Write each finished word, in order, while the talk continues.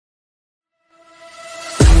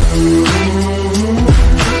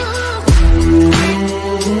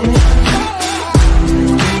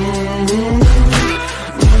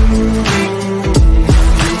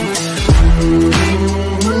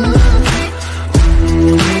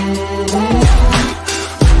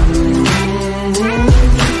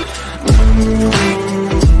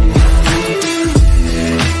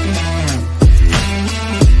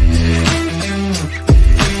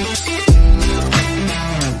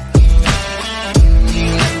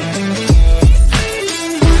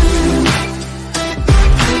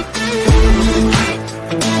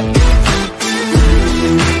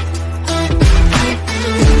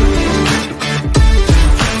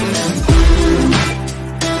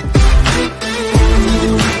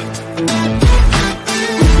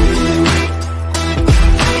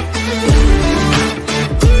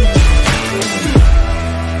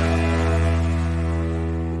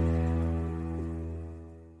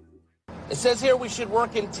It says here we should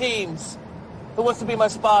work in teams. Who wants to be my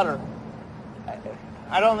spotter?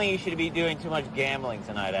 I don't think you should be doing too much gambling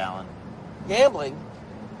tonight, Alan. Gambling?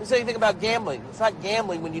 Who said anything about gambling? It's not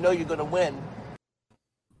gambling when you know you're going to win.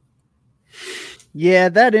 Yeah,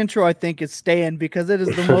 that intro I think is staying because it is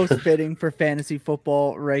the most fitting for fantasy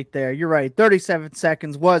football right there. You're right. 37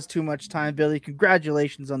 seconds was too much time, Billy.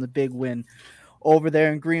 Congratulations on the big win over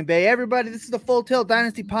there in Green Bay. Everybody, this is the Full Tilt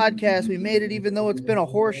Dynasty podcast. We made it even though it's been a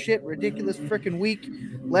horseshit, ridiculous freaking week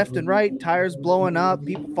left and right. Tires blowing up,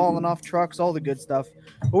 people falling off trucks, all the good stuff.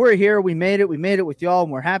 But we're here. We made it. We made it with y'all,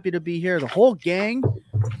 and we're happy to be here. The whole gang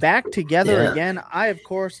back together again. I, of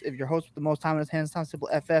course, if your host with the most time in his hands, Tom Simple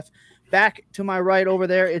FF. Back to my right over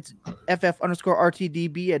there, it's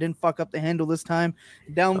FF_RTDB. I didn't fuck up the handle this time.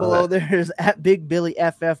 Down below there's at Big Billy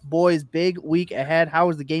FF. Boys, big week ahead. How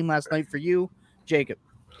was the game last night for you, Jacob?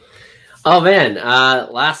 Oh, man.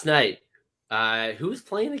 Last night, who was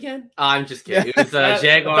playing again? Oh, I'm just kidding. It was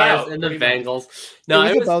Jaguars and the Bengals. No,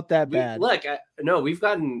 it was about that bad. Look, we've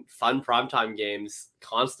gotten fun primetime games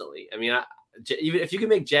constantly. I mean, even if you can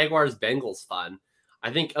make Jaguars-Bengals fun,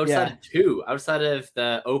 I think outside of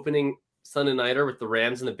the opening Sunday nighter with the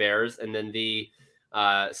Rams and the Bears, and then the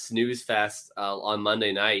snooze fest on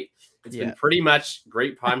Monday night, it's been pretty much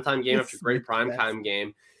great primetime game after great primetime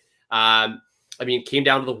game. I mean, it came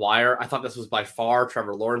down to the wire. I thought this was by far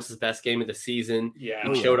Trevor Lawrence's best game of the season.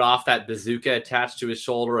 Yeah, he showed off that bazooka attached to his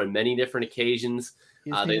shoulder on many different occasions.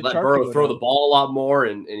 They let Burrow throw the ball a lot more,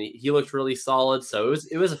 and he looked really solid. So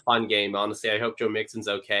it was a fun game, honestly. I hope Joe Mixon's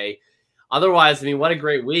okay. Otherwise, I mean, what a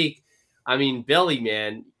great week. I mean, Billy,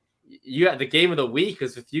 man, you had the game of the week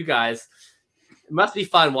was with you guys. It must be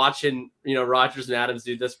fun watching, Rodgers and Adams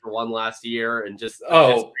do this for one last year and just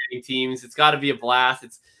teams. It's got to be a blast.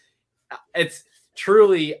 It's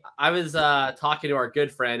truly, I was talking to our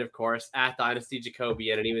good friend, of course, at Dynasty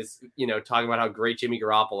Jacobian, and he was, talking about how great Jimmy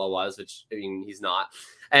Garoppolo was, which, I mean, he's not.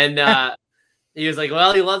 And he was like,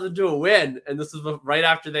 well, he loves them to a win. And this was right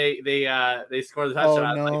after they scored the touchdown.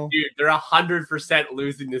 I was like, dude, they're 100%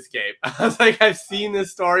 losing this game. I was like, I've seen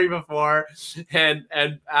this story before, and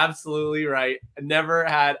absolutely right. I never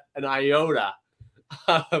had an iota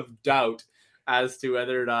of doubt as to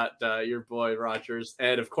whether or not your boy Rodgers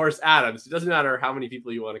and, of course, Adams. It doesn't matter how many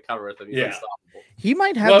people you want to cover with him. He's unstoppable. He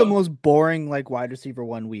might have the most boring wide receiver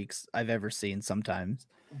 1 weeks I've ever seen sometimes.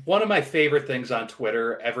 One of my favorite things on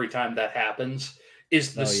Twitter every time that happens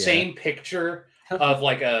is the same picture of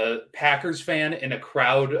a Packers fan in a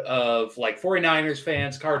crowd of 49ers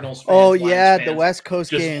fans, Cardinals fans. Oh, Lions the fans, West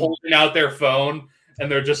Coast just game. Holding out their phone, and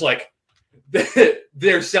they're just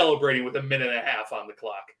they're celebrating with a minute and a half on the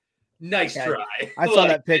clock. Nice try. I saw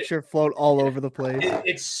that picture float all over the place.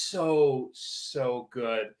 It's so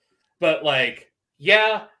good. But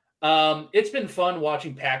it's been fun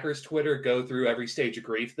watching Packers Twitter go through every stage of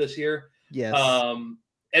grief this year. Yes.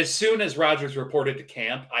 As soon as Rodgers reported to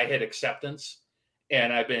camp, I hit acceptance,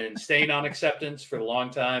 and I've been staying on acceptance for a long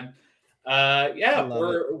time.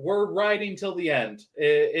 We're riding till the end.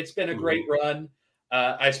 It's been a great run.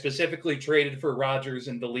 I specifically traded for Rodgers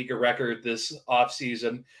in the league of record this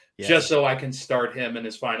offseason just so I can start him in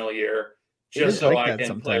his final year, just so I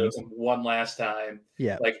can play with him one last time.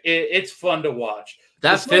 Yeah. It's fun to watch.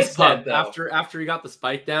 That fist pump after he got the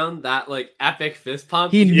spike down, that epic fist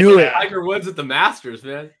pump. He knew it. Tiger Woods at the Masters,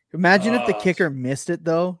 man. Imagine if the kicker missed it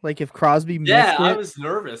though. If Crosby missed it. Yeah, I was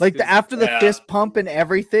nervous. After the fist pump and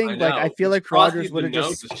everything, I feel like Rodgers would have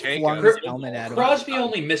just flung his helmet at him. Crosby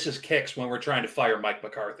only misses kicks when we're trying to fire Mike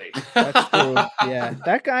McCarthy. That's true. Yeah.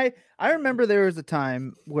 That guy, I remember there was a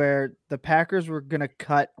time where the Packers were going to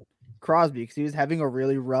cut Crosby because he was having a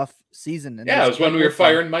really rough season. And it was when we were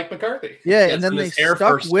firing Mike McCarthy. Yeah, and then they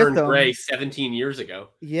stuck with him. Gray 17 years ago.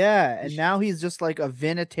 Yeah, and now he's just a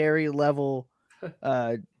Vinatieri level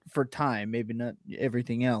for time, maybe not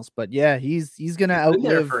everything else, but he's gonna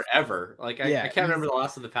outlive there forever. I can't remember the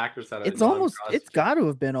last of the Packers that it's got to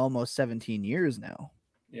have been almost 17 years now.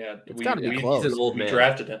 Yeah, it's got to be close. He's an old man. We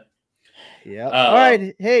drafted him. Yeah. All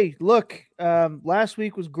right. Hey, look, last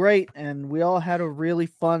week was great and we all had a really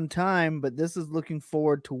fun time, but this is looking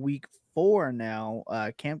forward to week 4 now.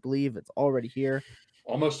 Can't believe it's already here.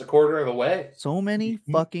 Almost a quarter of the way. So many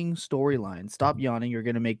fucking storylines. Stop yawning. You're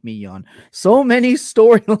going to make me yawn. So many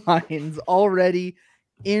storylines already.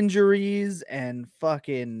 Injuries and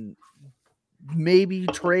fucking maybe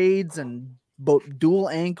trades and dual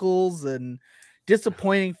ankles and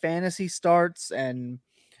disappointing fantasy starts and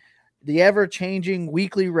the ever-changing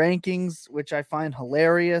weekly rankings, which I find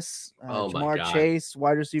hilarious. Jamar Chase,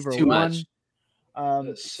 wide receiver 1.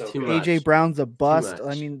 So Too good. much. AJ Brown's a bust.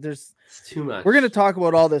 much. I mean, It's too much. we're going to talk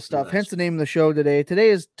about all this stuff. much. Hence the name of the show today. Today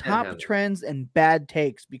is top have it. trends and bad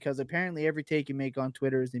takes, because apparently every take you make on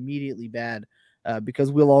Twitter is immediately bad.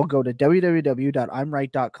 Because we'll all go to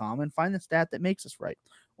www.imright.com and find the stat that makes us right,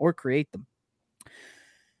 or create them.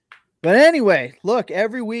 But anyway, look,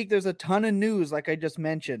 every week there's a ton of news, like I just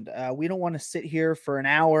mentioned. We don't want to sit here for an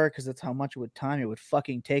hour, because that's how much time it would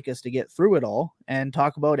fucking take us to get through it all and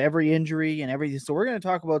talk about every injury and everything. So we're going to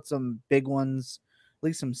talk about some big ones, at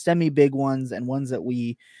least some semi-big ones, and ones that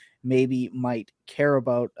we maybe might care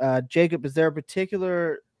about. Jacob, is there a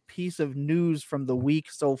particular piece of news from the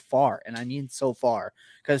week so far, and I mean so far,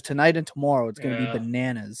 because tonight and tomorrow it's going to be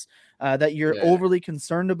bananas, that you're overly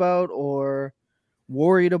concerned about or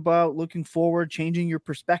worried about, looking forward, changing your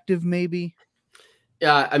perspective maybe?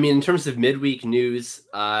 Yeah, I mean, in terms of midweek news,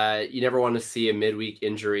 you never want to see a midweek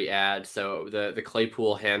injury ad. So the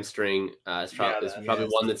Claypool hamstring is probably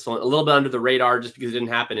one that's a little bit under the radar, just because it didn't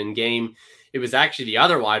happen in game. It was actually the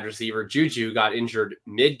other wide receiver, Juju, got injured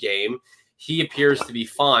mid-game. He appears to be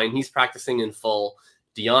fine. He's practicing in full.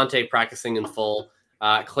 Deontay practicing in full.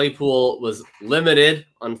 Claypool was limited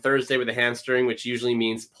on Thursday with a hamstring, which usually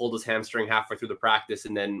means pulled his hamstring halfway through the practice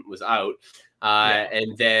and then was out.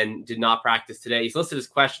 And then did not practice today. He's listed as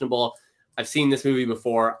questionable. I've seen this movie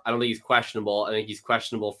before. I don't think he's questionable. I think he's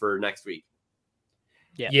questionable for next week.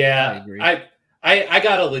 Yeah, I agree. I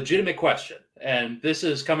got a legitimate question, and this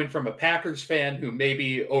is coming from a Packers fan who may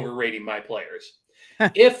be overrating my players.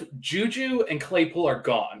 If Juju and Claypool are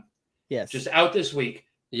gone, Yes. just out this week,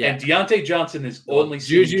 Yeah. and Deontay Johnson is only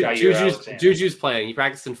seeing Jair Alexander. Juju's playing. He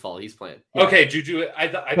practiced in full. He's playing. Okay, Juju. I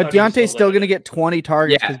but thought he was Deontay's still going to limited. get 20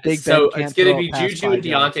 targets because Yeah, Big so Ben can't it's going to throw be it past Juju and 5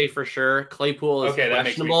 yards. Deontay for sure. Claypool is Okay, that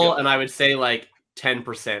makes me questionable, feel and I would say like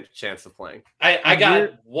 10% chance of playing. I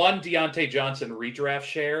got one Deontay Johnson redraft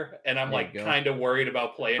share, and I'm There like you go. kind of worried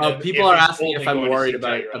about playing him. People if are he's asking if only I'm going to worried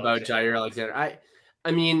see about Jair Jair Alexander.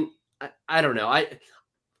 I mean, I don't know. I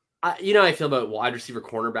you know, I feel about wide receiver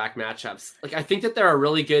cornerback matchups. Like, I think that they're a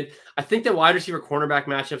really good. I think that wide receiver cornerback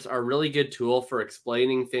matchups are a really good tool for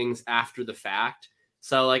explaining things after the fact.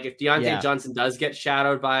 So, like, if Deontay Johnson does get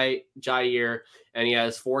shadowed by Jair and he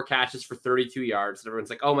has 4 catches for 32 yards, and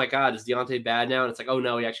everyone's like, "Oh my God, is Deontay bad now?" And it's like, "Oh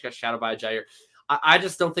no, he actually got shadowed by Jair." I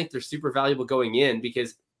just don't think they're super valuable going in,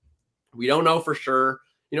 because we don't know for sure.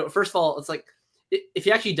 You know, first of all, it's like if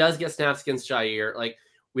he actually does get snaps against Jair, like,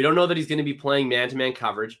 we don't know that he's going to be playing man-to-man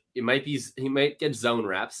coverage. He might get zone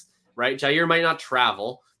reps, right? Jair might not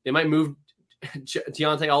travel. They might move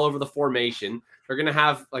Deontay all over the formation. They're going to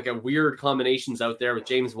have like a weird combinations out there with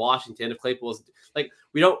James Washington. If Claypool's like,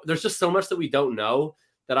 there's just so much that we don't know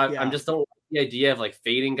that I'm just don't like the idea of like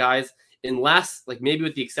fading guys, unless like maybe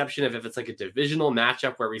with the exception of if it's like a divisional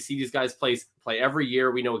matchup where we see these guys play every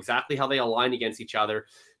year. We know exactly how they align against each other.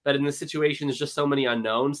 But in this situation, there's just so many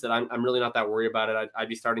unknowns that I'm really not that worried about it. I'd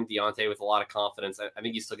be starting Deontay with a lot of confidence. I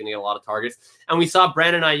think he's still going to get a lot of targets. And we saw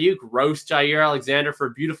Brandon Ayuk roast Jair Alexander for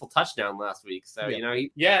a beautiful touchdown last week. So, you know, he's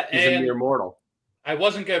a mere mortal. I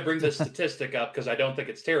wasn't going to bring this statistic up because I don't think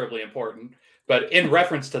it's terribly important. But in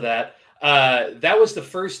reference to that, that was the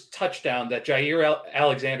first touchdown that Jair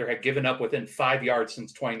Alexander had given up within 5 yards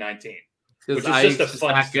since 2019. Which is just a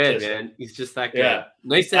fun that good, statistic. man. He's just that good. Yeah.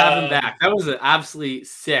 Nice to have him back. That was an absolutely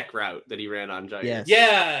sick route that he ran on Jair. Yes.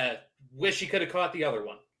 Yeah. Wish he could have caught the other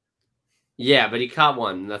one. Yeah, but he caught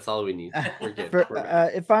one. That's all we need. We're good.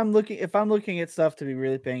 If I'm looking at stuff to be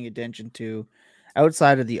really paying attention to,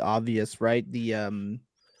 outside of the obvious, right? The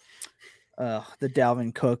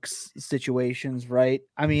Dalvin Cooks situations, right?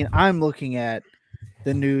 I mean, I'm looking at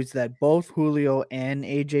the news that both Julio and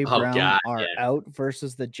AJ Brown are out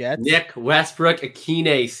versus the Jets. Nick Westbrook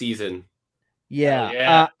Akine season.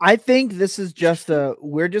 Yeah. I think this is just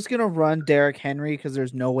we're just going to run Derrick Henry because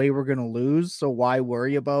there's no way we're going to lose. So why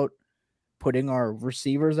worry about putting our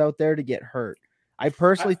receivers out there to get hurt? I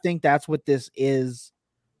personally think that's what this is.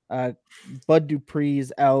 Bud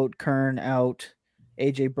Dupree's out, Kern out,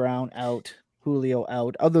 AJ Brown out, Julio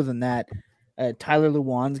out. Other than that, Tyler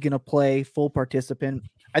Lewan's going to play full participant.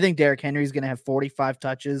 I think Derrick Henry's going to have 45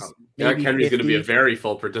 touches. Derrick Henry's going to be a very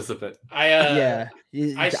full participant. I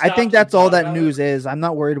think that's all that news is. I'm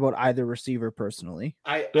not worried about either receiver personally.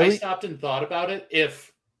 I stopped and thought about it.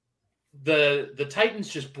 If the Titans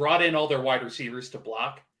just brought in all their wide receivers to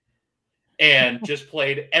block and just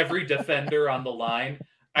played every defender on the line,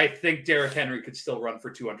 I think Derrick Henry could still run for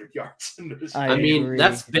 200 yards. I mean,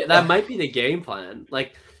 that might be the game plan.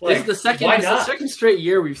 Like this is the second straight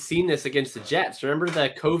year we've seen this against the Jets. Remember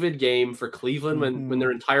the COVID game for Cleveland when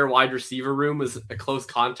their entire wide receiver room was a close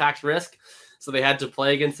contact risk? so they had to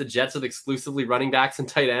play against the Jets with exclusively running backs and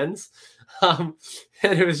tight ends. And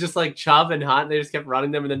it was just like Chubb and Hunt. They just kept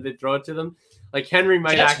running them, and then they'd throw it to them. Like Henry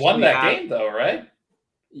might Jets actually won that game, though, right?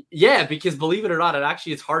 Yeah, because believe it or not,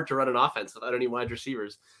 it's hard to run an offense without any wide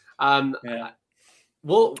receivers.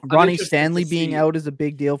 Well, Ronnie Stanley being out is a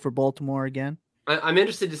big deal for Baltimore again. I'm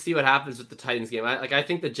interested to see what happens with the Titans game. I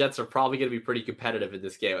think the Jets are probably going to be pretty competitive in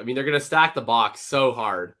this game. I mean, they're going to stack the box so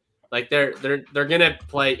hard. Like they're going to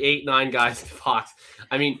play 8-9 guys in the box.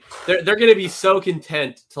 I mean, they're going to be so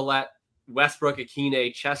content to let Westbrook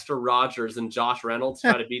Akine, Chester Rogers, and Josh Reynolds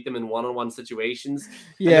try to beat them in one-on-one situations.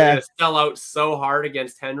 Yeah, they're going to sell out so hard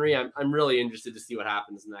against Henry. I'm really interested to see what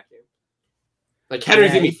happens in that game. Like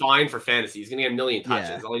Henry's going to be fine for fantasy. He's going to get a million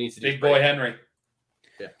touches. Yeah. All he needs to do is big boy Henry.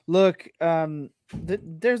 Yeah. Look,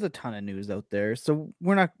 there's a ton of news out there, so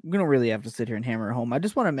we don't really have to sit here and hammer it home. I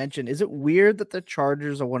just want to mention: is it weird that the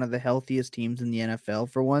Chargers are one of the healthiest teams in the NFL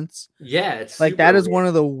for once? Yeah, it's like that is one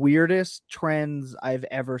of the weirdest trends I've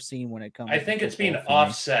ever seen when it comes. I think it's being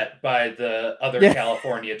offset by the other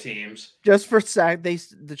California teams. Just for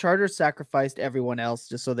the Chargers sacrificed everyone else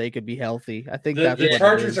just so they could be healthy. I think the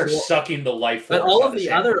Chargers are sucking the life force. But all of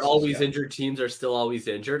the other always injured teams are still always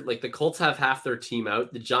injured. Like the Colts have half their team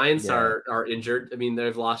out. The Giants are injured. I mean,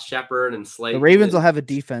 they've lost Shepard and Slate. The Ravens will have a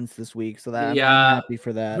defense this week, so I'm happy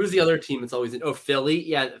for that. Who's the other team that's always in? Oh, Philly.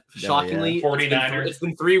 Yeah, shockingly, 49ers. It's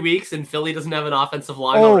been 3 weeks, and Philly doesn't have an offensive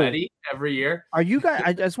line already every year. Are you guys?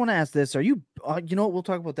 I just want to ask this: are you? You know what? We'll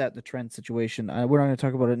talk about that in the Trent situation. We're not going to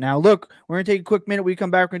talk about it now. Look, we're going to take a quick minute. We come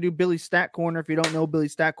back. We're going to do Billy's Stat Corner. If you don't know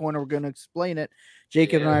Billy's Stat Corner, we're going to explain it.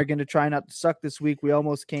 Jacob and I are going to try not to suck this week. We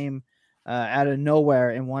almost came out of nowhere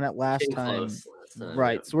and won it last time.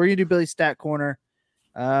 Right. Yeah. So we're going to do Billy's Stat Corner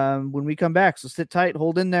when we come back. So sit tight,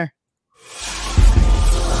 hold in there.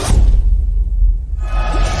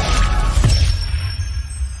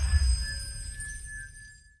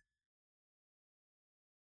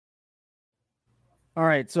 All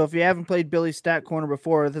right, so if you haven't played Billy's Stat Corner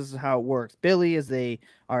before, this is how it works. Billy is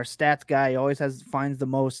our stats guy. He always finds the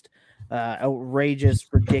most outrageous,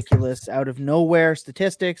 ridiculous, out of nowhere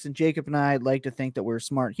statistics, and Jacob and I like to think that we're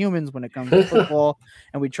smart humans when it comes to football,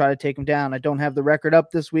 and we try to take them down. I don't have the record up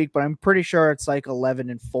this week, but I'm pretty sure it's like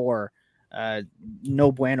 11-4.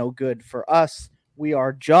 No bueno good for us. We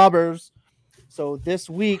are jobbers. So this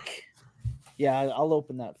week, I'll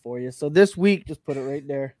open that for you. So this week, just put it right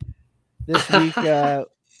there. This week,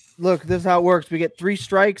 look, this is how it works. We get 3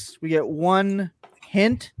 strikes. We get 1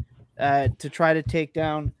 hint to try to take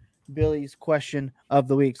down Billy's question of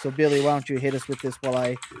the week. So, Billy, why don't you hit us with this while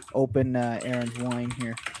I open Aaron's wine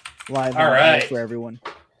here live for everyone.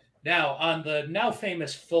 Now, on the now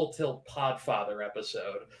famous Full Tilt Podfather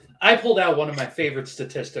episode, I pulled out one of my favorite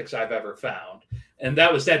statistics I've ever found, and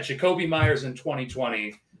that was that Jacoby Myers in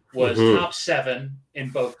 2020 was top 7 in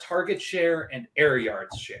both target share and air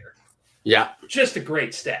yards share. Yeah. Just a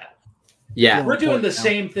great stat. Yeah. We're doing the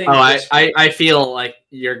same thing. Oh, I feel like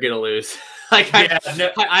you're going to lose.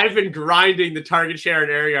 I've been grinding the target share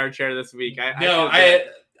and air yard share this week.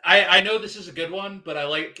 I know this is a good one, but I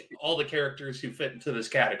like all the characters who fit into this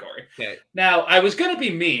category. Okay. Now, I was going to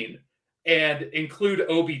be mean and include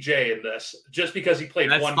OBJ in this just because he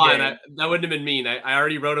played one fine. game. That wouldn't have been mean. I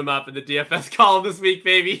already wrote him up in the DFS column this week,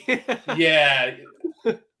 baby. Yeah.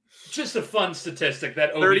 Just a fun statistic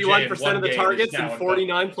that OBJ 31% of the targets and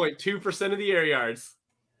 49.2% of the air yards.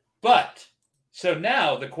 But so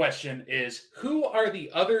now the question is, who are the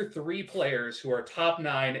other 3 players who are top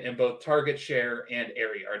 9 in both target share and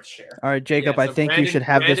air yards share? All right, Jacob, I think you should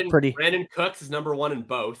have this pretty. Brandon Cooks is number 1 in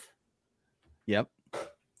both. Yep.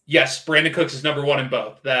 Yes, Brandon Cooks is number 1 in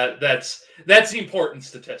both. That's the important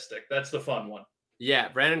statistic. That's the fun one. Yeah,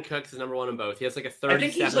 Brandon Cooks is number 1 in both. He has like a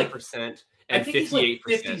 37% and 58%. He's like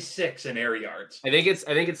 56 in air yards. I think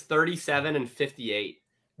it's 37 and 58.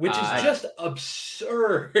 Which is just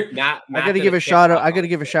absurd. I gotta give a shout out. I gotta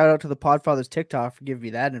give a shout out to the Podfathers TikTok for giving me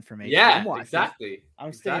that information. Yeah, exactly.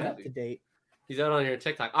 I'm staying up to date. He's out on your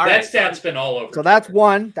TikTok. That stat's been all over. So that's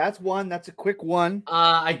one. That's a quick one.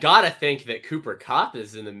 I gotta think that Cooper Kupp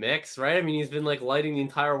is in the mix, right? I mean, he's been like lighting the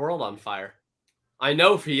entire world on fire. I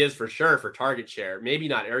know he is for sure for target share. Maybe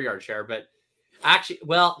not air yard share, but actually,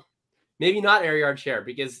 well. Maybe not air yard share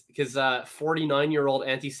because 49-year-old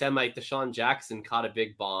anti-Semite Deshaun Jackson caught a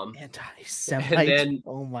big bomb. Anti-Semite.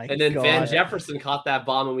 And then Van Jefferson caught that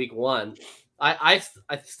bomb in week 1. I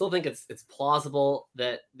still think it's plausible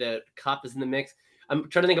that Kupp is in the mix. I'm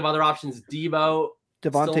trying to think of other options.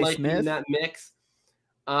 Devontae Smith in that mix.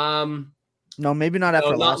 No, maybe not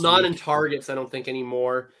after last not week. In targets, I don't think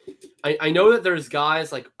anymore. I know that there's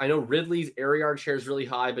guys like I know Ridley's air yard share is really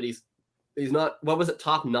high, but he's not. What was it?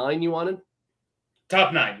 Top 9 you wanted?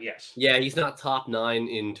 Top 9, yes. Yeah, he's not top 9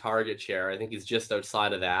 in target share. I think he's just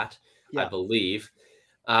outside of that, I believe.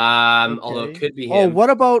 Although it could be him. Oh, what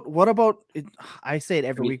about it? I say it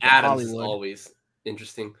every week. Adams Hollywood is always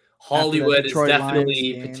interesting. Hollywood is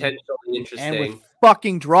definitely potentially interesting. And with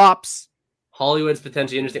fucking drops. Hollywood's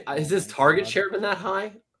potentially interesting. Is his target share been that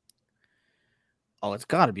high? Oh, it's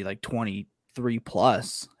got to be like 23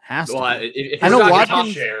 plus. Has to. Well, I know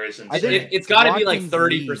Watkins share is insane. It's got to be like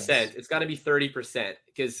 30%. It's got to be 30%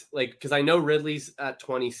 because I know Ridley's at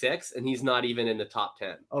 26 and he's not even in the top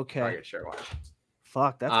 10. Okay. Target share wise.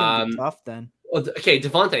 Fuck, that's gonna be tough then. Well, okay,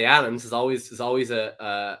 Devontae Adams is always a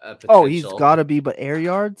potential. Oh, he's got to be, but air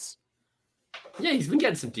yards. Yeah, he's been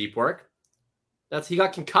getting some deep work. He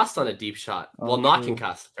got concussed on a deep shot. Well, not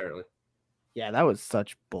concussed apparently. Yeah, that was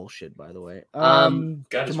such bullshit, by the way.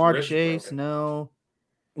 Jamar Chase, broken.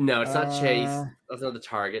 No, it's not Chase. That's not the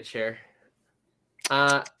target share.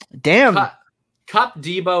 Damn. Cup,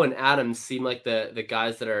 Debo, and Adams seem like the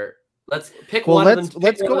guys that are. Let's pick one of them.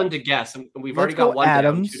 Let's go to guess. We've already got one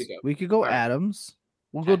Adams. down, 2 to go. We could go Adams.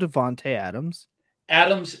 We'll go Devontae Adams.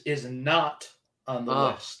 Adams is not on the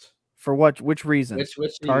list. For what? Which reason?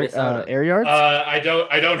 Which air yards? I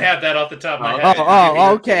don't have that off the top of my head.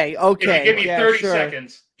 Okay. Give me 30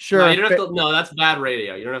 seconds. Sure. No, you don't have to. No, that's bad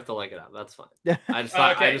radio. You don't have to look it up. That's fine. I just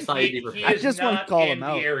thought you'd be prepared. I just want to call him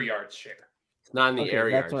out. The air yards share. It's not in the air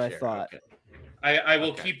yards. That's what I thought. Okay. I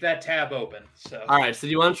will keep that tab open. So all right. So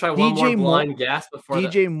do you want to try one more blind guess before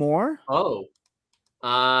DJ Moore? Oh,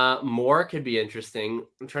 Moore could be interesting.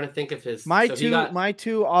 I'm trying to think of his. My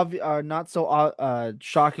two are not so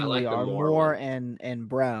shockingly are Moore and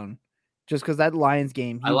Brown, just because that Lions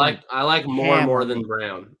game. I like Moore more than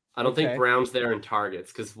Brown. I don't think Brown's there in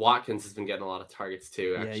targets because Watkins has been getting a lot of targets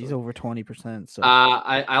too. Actually. Yeah, he's over 20%. So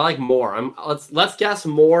I like Moore. Let's guess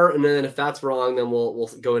Moore, and then if that's wrong, then we'll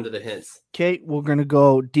go into the hints. Kate, we're gonna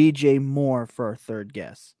go DJ Moore for our third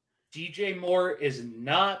guess. DJ Moore is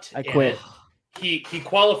not. I quit. He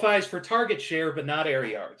qualifies for target share, but not air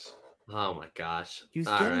yards. Oh my gosh!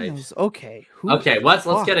 All right. Okay.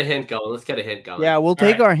 Let's get a hint going. Yeah, we'll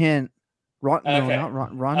take our hint. No, not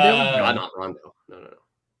Rondo. No, not Rondo. No.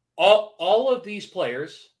 All of these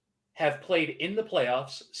players have played in the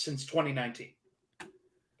playoffs since 2019,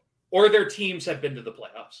 or their teams have been to the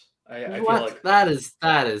playoffs. I feel like that is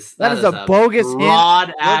a bogus hint.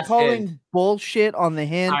 We're calling hint. Bullshit on the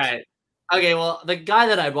hint. All right. Okay, well, the guy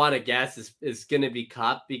that I want to guess is going to be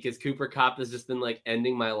Kupp because Cooper Kupp has just been like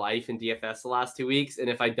ending my life in DFS the last 2 weeks. And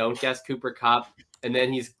if I don't guess Cooper Kupp and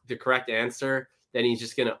then he's the correct answer, then he's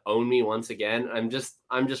just going to own me once again. I'm just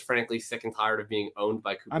frankly sick and tired of being owned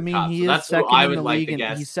by Cooper Kupp. He so that's who I would like to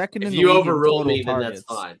guess. He's second if in you the league overrule in me, then targets.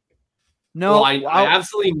 that's fine. No, well, I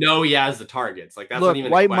absolutely know he has the targets. Like that's look, not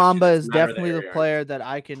even White a question. Mamba is definitely the player that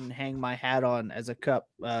I can hang my hat on as a Kupp.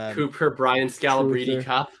 Cooper Brian Scalabrine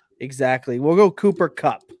Kupp. Exactly. We'll go Cooper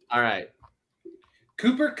Kupp. All right.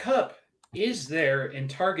 Cooper Kupp is there in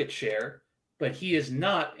target share, but he is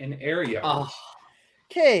not in air yards.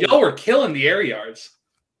 Okay. Y'all were killing the air yards.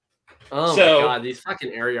 Oh my god, these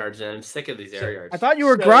fucking air yards, man. I'm sick of these air yards. I thought you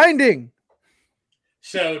were grinding.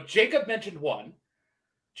 So Jacob mentioned one.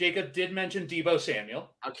 Jacob did mention Deebo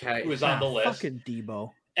Samuel. Okay. Who was on the list. Fucking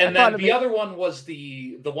Deebo. And then the other one was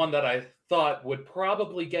the one that I thought would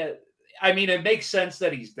probably get. I mean, it makes sense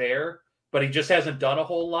that he's there, but he just hasn't done a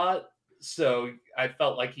whole lot. So I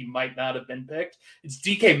felt like he might not have been picked. It's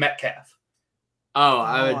DK Metcalf. Oh,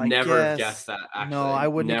 I would never have guessed that. Actually. No, I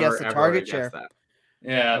wouldn't guess the target share.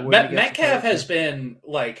 Yeah, Metcalf has been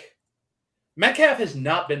like Metcalf has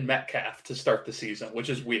not been Metcalf to start the season, which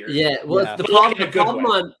is weird. Yeah, well,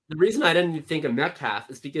 the reason I didn't think of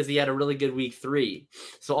Metcalf is because he had a really good week 3.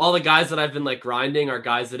 So all the guys that I've been like grinding are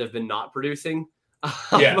guys that have been not producing.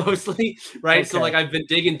 Mostly, right? Okay. So like I've been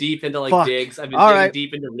digging deep into like Diggs. I've been digging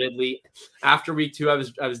deep into Ridley. After week 2,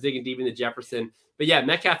 I was digging deep into Jefferson. But yeah,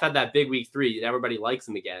 Metcalf had that big week 3 and everybody likes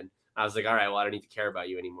him again. I was like, all right, well, I don't need to care about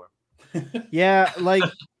you anymore. Yeah, like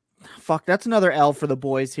fuck, that's another L for the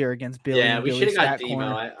boys here against Billy. Yeah, we should have got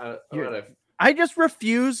Debo. I just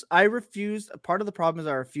refuse. I refuse. Part of the problem is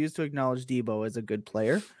I refuse to acknowledge Debo as a good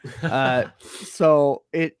player. So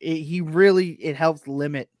it helps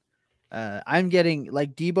limit. I'm getting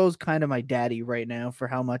like Debo's kind of my daddy right now for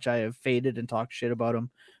how much I have faded and talked shit about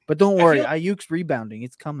him. But don't worry, Ayuk's rebounding.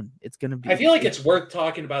 It's coming. It's going to be. I feel like it's worth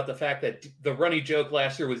talking about the fact that the running joke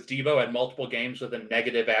last year was Debo had multiple games with a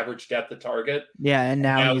negative average depth of target. Yeah, and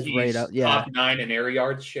now he's right up. Yeah, top 9 in air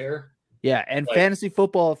yards share. Yeah, and fantasy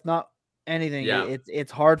football, if not anything,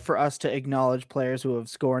 it's hard for us to acknowledge players who have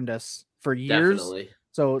scorned us for years. Definitely.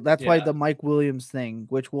 So that's why the Mike Williams thing,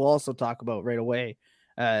 which we'll also talk about right away.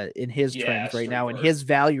 in his trends right now, and Strickler. his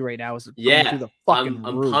value right now is going through the fucking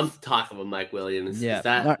I'm roof. pumped to talk about Mike Williams. Yeah.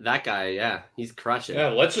 That guy, yeah, he's crushing. Yeah,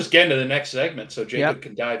 let's just get into the next segment so Jacob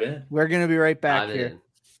can dive in. We're gonna be right back Dive here. in.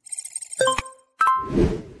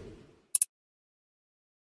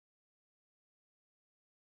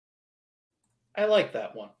 I like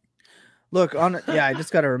that one. Look, I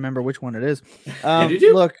just got to remember which one it is. Did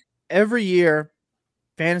you? Look, every year,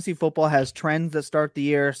 fantasy football has trends that start the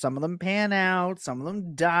year. Some of them pan out, some of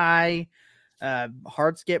them die.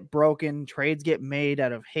 Hearts get broken, trades get made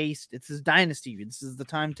out of haste. It's this dynasty. This is the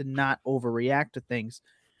time to not overreact to things.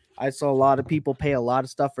 I saw a lot of people pay a lot of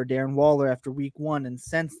stuff for Darren Waller after week 1, and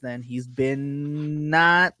since then, he's been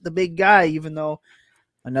not the big guy, even though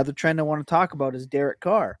another trend I want to talk about is Derek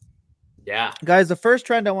Carr. Yeah, Guys, the first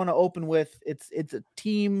trend I want to open with, it's a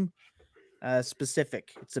team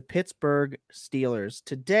specific. It's the Pittsburgh Steelers.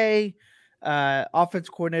 Today, offense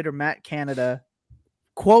coordinator Matt Canada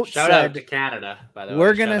shout out to Canada, by the way.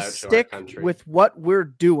 We're going to stick with what we're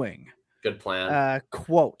doing. Good plan.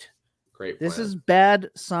 Quote. Great plan. This is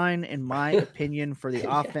bad sign, in my opinion, for the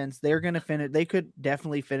offense. They're going to finish. They could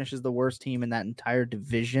definitely finish as the worst team in that entire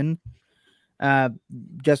division.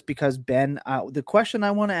 Just because Ben, the question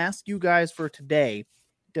I want to ask you guys for today,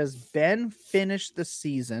 does Ben finish the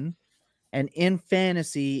season? And in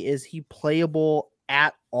fantasy, is he playable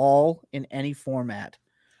at all in any format?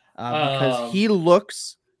 Because he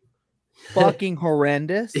looks fucking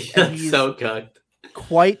horrendous. And he's so good.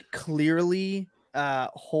 Quite clearly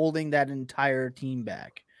holding that entire team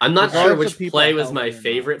back. I'm not sure which play was my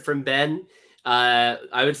favorite from Ben.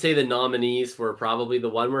 I would say the nominees were probably the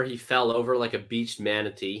one where he fell over like a beached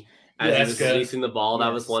manatee as he was releasing the ball.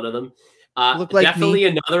 That was one of them. Definitely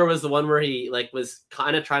another was the one where he was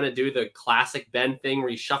kind of trying to do the classic Ben thing where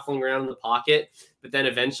he's shuffling around in the pocket, but then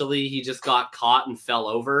eventually he just got caught and fell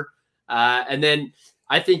over. And then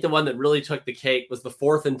I think the one that really took the cake was the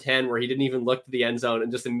 4th and 10 where he didn't even look to the end zone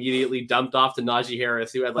and just immediately dumped off to Najee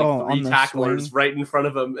Harris, who had 3 tacklers right in front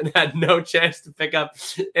of him and had no chance to pick up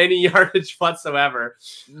any yardage whatsoever.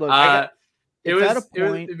 Look,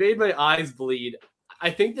 it made my eyes bleed.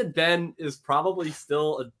 I think that Ben is probably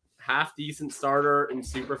still a half decent starter in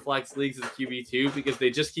Superflex leagues as QB2 because they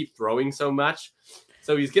just keep throwing so much.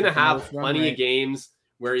 So he's going to have plenty of games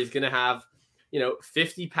where he's going to have,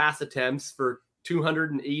 50 pass attempts for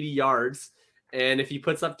 280 yards. And if he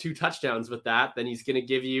puts up 2 touchdowns with that, then he's going to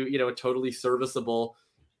give you, a totally serviceable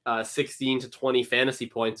 16 to 20 fantasy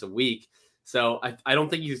points a week. So I don't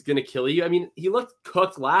think he's going to kill you. I mean, he looked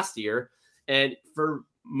cooked last year, and for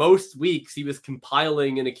most weeks he was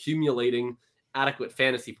compiling and accumulating adequate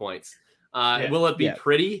fantasy points. Will it be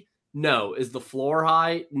pretty? No. Is the floor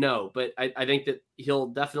high? No. But I think that he'll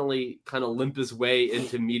definitely kind of limp his way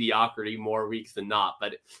into mediocrity more weeks than not.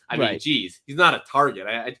 But I mean, geez, he's not a target.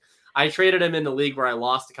 I traded him in the league where I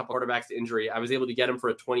lost a couple quarterbacks to injury. I was able to get him for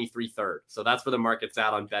a 23 third. So that's where the market's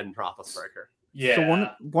at on Ben Roethlisberger. Yeah. So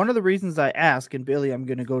one of the reasons I ask, and Billy, I'm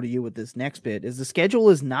going to go to you with this next bit, is the schedule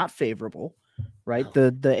is not favorable, right? No.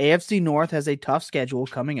 The AFC North has a tough schedule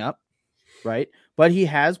coming up, right? But he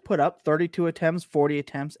has put up 32 attempts, 40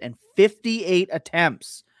 attempts, and 58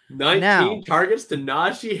 attempts. 19 targets to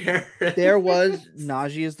Najee Harris. There was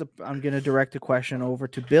Najee I'm going to direct the question over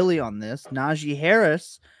to Billy on this. Najee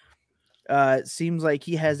Harris seems like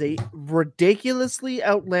he has a ridiculously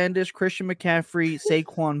outlandish Christian McCaffrey,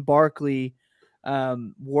 Saquon Barkley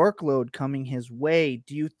workload coming his way.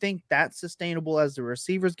 Do you think that's sustainable as the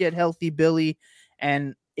receivers get healthy, Billy?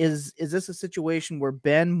 And is this a situation where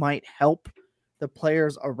Ben might help the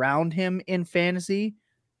players around him in fantasy,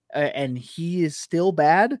 and he is still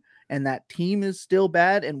bad, and that team is still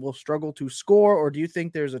bad and will struggle to score? Or do you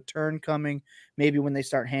think there's a turn coming, maybe when they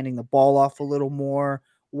start handing the ball off a little more?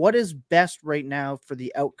 What is best right now for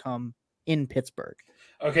the outcome in Pittsburgh?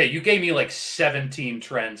 Okay, you gave me 17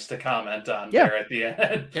 trends to comment on there at the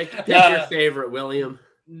end. Pick your favorite, William.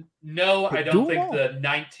 No, I don't think the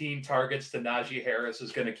 19 targets to Najee Harris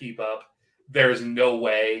is going to keep up. There's no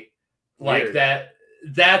way. Weird.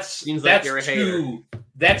 That's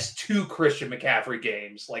two Christian McCaffrey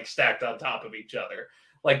games stacked on top of each other.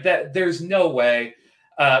 That, there's no way.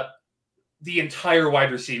 The entire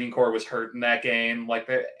wide receiving core was hurt in that game.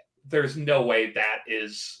 There's no way that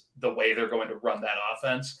is the way they're going to run that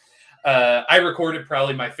offense. I recorded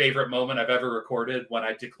probably my favorite moment I've ever recorded when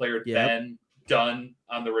I declared Ben done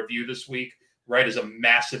on the review this week, right as a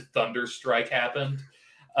massive thunder strike happened.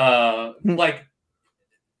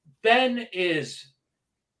 Ben is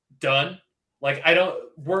done.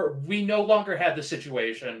 We no longer have the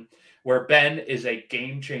situation where Ben is a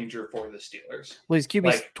game changer for the Steelers. Well, he's QB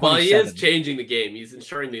Like, 27. Well, he is changing the game. He's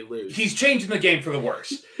ensuring they lose. He's changing the game for the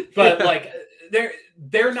worse. But like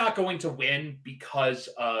they're not going to win because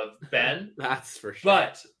of Ben. That's for sure.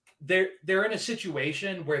 But they're in a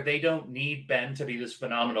situation where they don't need Ben to be this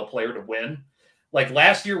phenomenal player to win. Like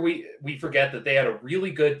last year, we forget that they had a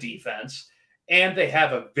really good defense and they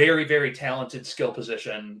have a very, very talented skill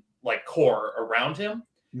position like core around him.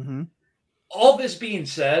 Mm-hmm. All this being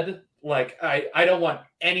said, like I don't want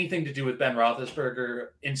anything to do with Ben Roethlisberger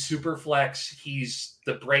in Superflex. He's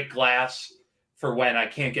the break glass for when I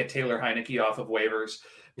can't get Taylor Heineke off of waivers.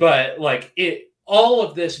 But like all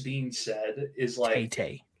of this being said is like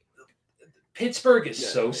Tay. Pittsburgh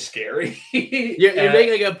is so scary. You're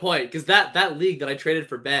making a good point, because that league that I traded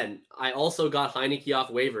for Ben, I also got Heineke off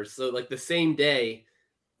waivers. So like the same day,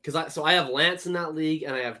 because I have Lance in that league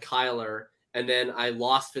and I have Kyler, and then I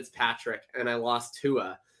lost Fitzpatrick and I lost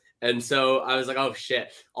Tua, and so I was like, oh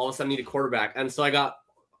shit! All of a sudden I need a quarterback, and so I got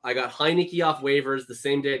Heineke off waivers the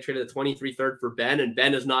same day I traded the 23 third for Ben, and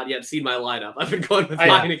Ben has not yet seen my lineup. I've been going with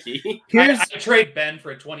Heineke. I trade Ben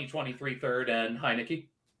for a 2023 third and Heineke.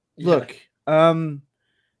 Look.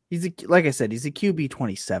 Like I said, he's a QB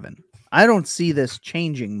 27. I don't see this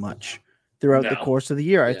changing much throughout the course of the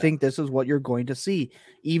year. I think this is what you're going to see,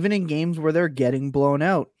 even in games where they're getting blown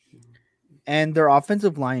out. And their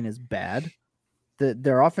offensive line is bad.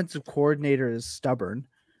 Their offensive coordinator is stubborn.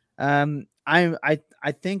 I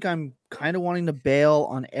think I'm kind of wanting to bail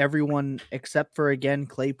on everyone except for, again,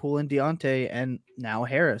 Claypool and Deontay and now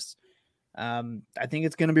Harris. I think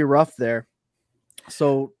it's going to be rough there.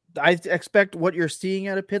 So I expect what you're seeing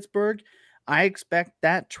out of Pittsburgh. I expect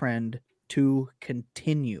that trend to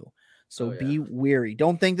continue. So be wary.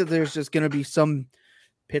 Don't think that there's just going to be some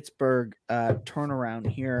Pittsburgh turnaround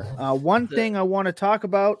here. One thing I want to talk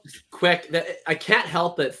about quick, that I can't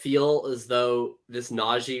help but feel as though this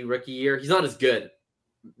Najee rookie year, he's not as good,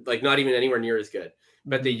 like not even anywhere near as good.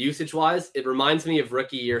 But the usage wise, it reminds me of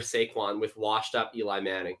rookie year Saquon with washed up Eli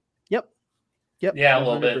Manning. Yep. Yeah, 100%. A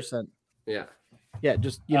little bit. Yeah,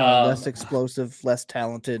 just less explosive, less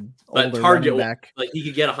talented, but target back. Like he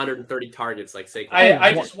could get 130 targets, like Saquon.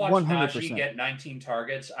 I just watched Najee get 19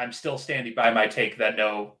 targets. I'm still standing by my take that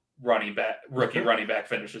no rookie running back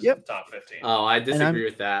finishes in the top 15. Oh, I disagree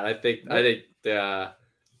with that. I think I think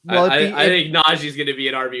Najee's going to be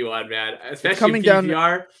an RB1, man, especially in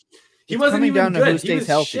PPR. He wasn't even good. He was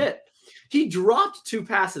healthy. Shit. He dropped 2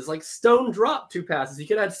 passes, like Stone dropped 2 passes. He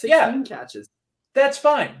could have 16 catches. That's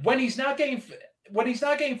fine when he's not getting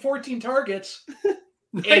 14 targets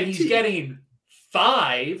and he's getting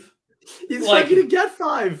 5. He's like going to get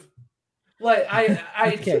 5. Like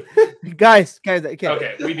okay. guys.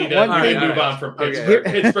 Okay, we need to move on from Pittsburgh.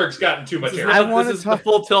 Okay. Pittsburgh's gotten too much. This is the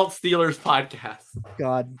Full Tilt Steelers podcast.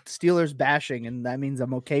 God, Steelers bashing, and that means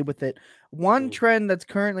I'm okay with it. One trend that's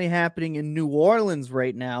currently happening in New Orleans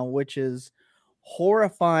right now, which is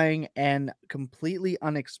horrifying and completely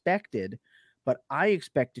unexpected, but I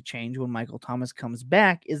expect to change when Michael Thomas comes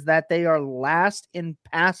back, is that they are last in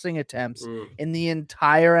passing attempts in the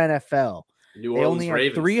entire NFL. They only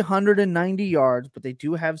have 390 yards, but they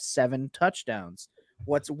do have 7 touchdowns.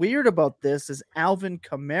 What's weird about this is Alvin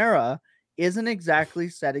Kamara isn't exactly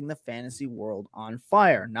setting the fantasy world on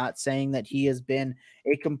fire. Not saying that he has been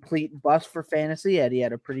a complete bust for fantasy. Eddie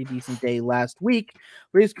had a pretty decent day last week,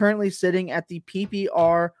 but he's currently sitting at the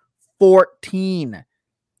PPR 14.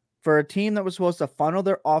 For a team that was supposed to funnel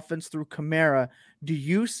their offense through Kamara, do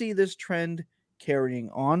you see this trend carrying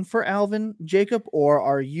on for Alvin, Jacob, or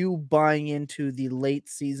are you buying into the late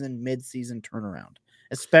season, mid-season turnaround,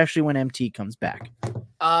 especially when MT comes back?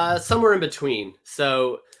 Somewhere in between.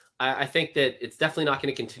 So I think that it's definitely not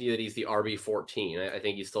going to continue that he's the RB14. I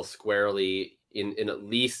think he's still squarely in at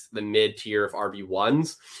least the mid-tier of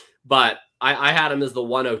RB1s. But I had him as the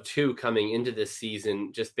 102 coming into this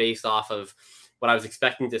season just based off of what I was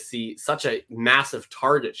expecting to see, such a massive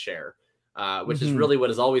target share, which is really what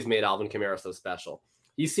has always made Alvin Kamara so special.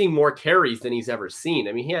 He's seeing more carries than he's ever seen.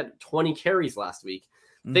 I mean, he had 20 carries last week.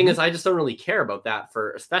 Thing is, I just don't really care about that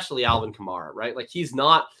for especially Alvin Kamara, right? Like he's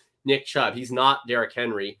not Nick Chubb. He's not Derrick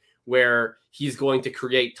Henry, where he's going to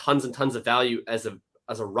create tons and tons of value as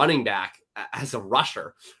a running back, as a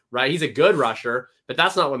rusher, right? He's a good rusher, but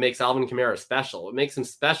that's not what makes Alvin Kamara special. What makes him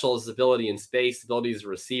special is his ability in space, ability as a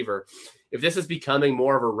receiver. If this is becoming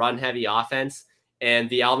more of a run-heavy offense and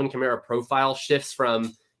the Alvin Kamara profile shifts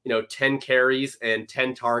from 10 carries and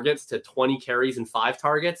 10 targets to 20 carries and 5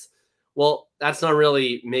 targets, well, that's not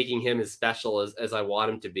really making him as special as I want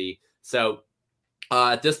him to be. So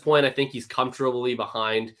at this point, I think he's comfortably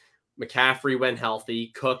behind. McCaffrey when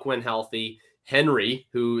healthy, Cook when healthy. Henry,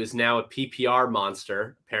 who is now a PPR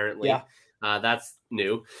monster, apparently. Yeah. That's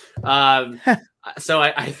new. So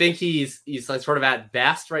I think he's like sort of at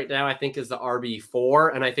best right now, I think, is the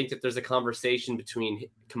RB4. And I think that there's a conversation between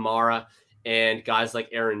Kamara and guys like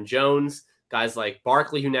Aaron Jones, guys like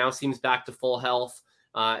Barkley, who now seems back to full health.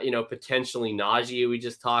 Potentially Najee, we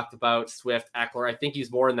just talked about, Swift, Eckler. I think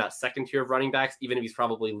he's more in that second tier of running backs, even if he's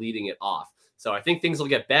probably leading it off. So I think things will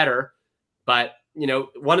get better. But,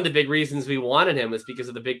 one of the big reasons we wanted him is because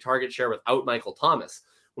of the big target share without Michael Thomas.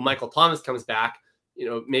 When Michael Thomas comes back,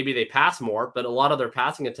 maybe they pass more, but a lot of their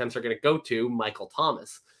passing attempts are going to go to Michael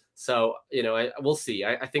Thomas. So, we'll see.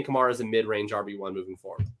 I think Kamara is a mid-range RB1 moving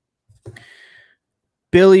forward.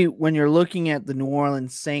 Billy, when you're looking at the New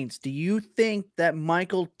Orleans Saints, do you think that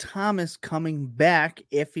Michael Thomas coming back,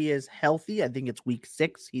 if he is healthy, I think it's week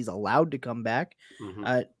 6, he's allowed to come back.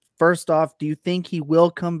 Mm-hmm. First off, do you think he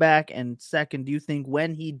will come back? And second, do you think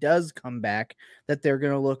when he does come back that they're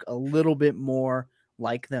going to look a little bit more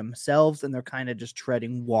like themselves and they're kind of just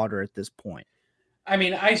treading water at this point? I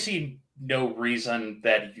mean, I see no reason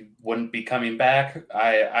that he wouldn't be coming back.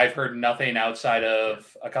 I've heard nothing outside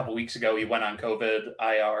of a couple weeks ago. He went on COVID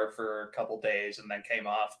IR for a couple days and then came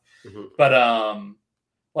off. Mm-hmm. But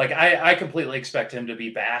I completely expect him to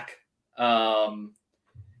be back.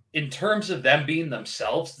 In terms of them being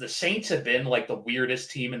themselves, the Saints have been like the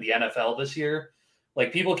weirdest team in the NFL this year.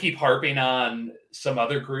 Like, people keep harping on some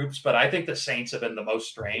other groups, but I think the Saints have been the most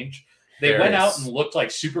strange. They went out and looked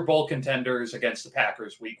like Super Bowl contenders against the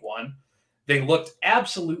Packers week 1. They looked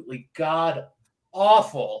absolutely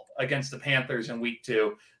god-awful against the Panthers in week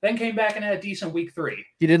 2. Then came back and had a decent week 3.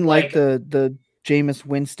 You didn't like the Jameis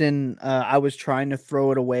Winston? I was trying to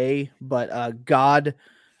throw it away, but God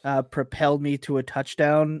propelled me to a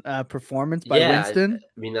touchdown performance by Winston.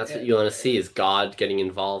 I mean, that's what you want to see, is God getting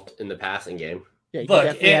involved in the passing game. Yeah,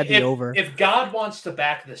 look, if God wants to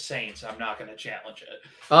back the Saints, I'm not going to challenge it.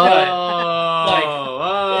 Look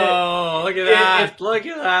at that! Look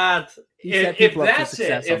at that! If that's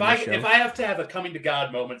it, if I have to have a coming to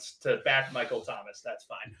God moments to back Michael Thomas, that's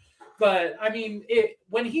fine. But I mean,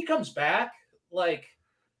 when he comes back, like,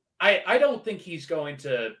 I don't think he's going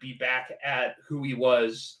to be back at who he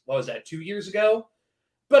was. What was that, 2 years ago?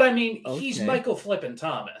 But I mean, he's Michael Flippin'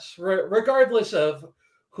 Thomas, regardless of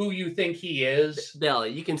who you think he is. Billy,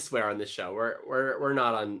 you can swear on this show. We're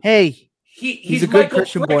not on. Hey, he's a good Michael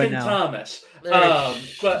Christian boy now. Thomas.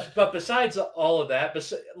 But besides all of that,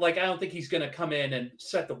 I don't think he's going to come in and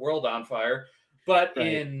set the world on fire. But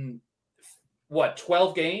in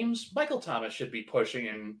 12 games, Michael Thomas should be pushing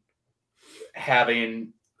and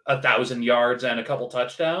having 1,000 yards and a couple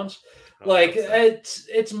touchdowns.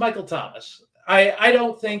 It's Michael Thomas. I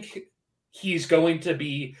don't think he's going to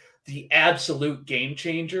be the absolute game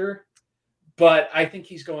changer, but I think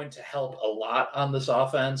he's going to help a lot on this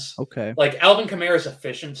offense. Okay. Like, Alvin Kamara's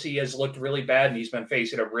efficiency has looked really bad, and he's been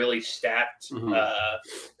facing a really stacked.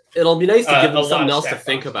 It'll be nice to give them something else to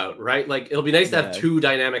think about, right? Like, it'll be nice to have 2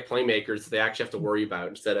 dynamic playmakers they actually have to worry about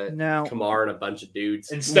instead of Kamara and a bunch of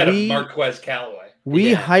dudes. Instead of Marquez Callaway.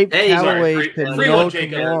 We hyped Callaway to no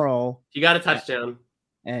tomorrow. He got a touchdown.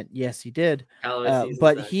 And yes, he did.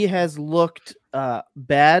 But he has looked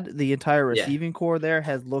bad. The entire receiving core there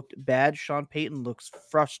has looked bad. Sean Payton looks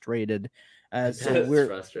frustrated. So we're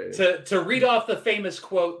frustrated. To read off the famous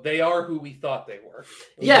quote, "They are who we thought they were."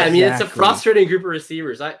 Yeah, I mean, it's a frustrating group of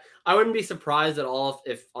receivers. I wouldn't be surprised at all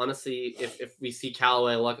if honestly, if we see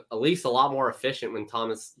Callaway look at least a lot more efficient when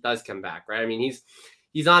Thomas does come back, right? I mean,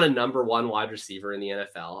 he's on a number 1 wide receiver in the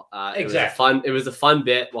NFL. Exactly. It was a fun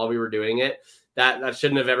bit while we were doing it. That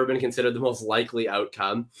shouldn't have ever been considered the most likely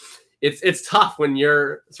outcome. It's tough when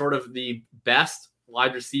you're sort of the best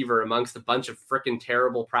wide receiver amongst a bunch of freaking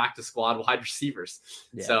terrible practice squad wide receivers.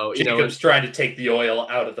 Yeah. So Jacob's trying to take the oil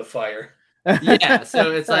out of the fire. Yeah,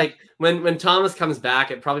 so it's like when Thomas comes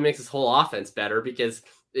back, it probably makes his whole offense better because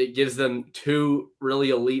it gives them 2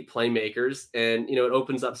 really elite playmakers, and it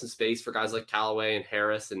opens up some space for guys like Callaway and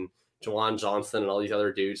Harris and Jawan Johnson and all these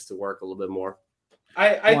other dudes to work a little bit more.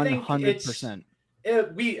 I think 100%.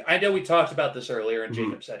 I know we talked about this earlier, and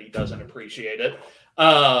Jacob said he doesn't appreciate it.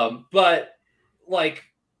 But like,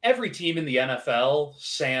 every team in the NFL,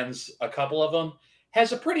 sans a couple of them,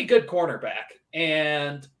 has a pretty good cornerback,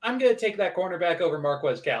 and I'm going to take that cornerback over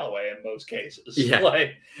Marquez Callaway in most cases.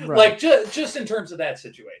 Yeah. Just in terms of that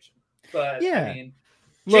situation. But yeah, I mean,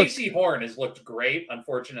 J.C. Horn has looked great.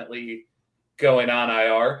 Unfortunately, going on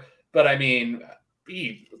IR, but I mean,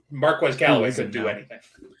 Marquez Callaway couldn't do anything.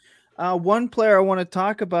 One player I want to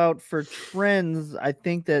talk about for trends, I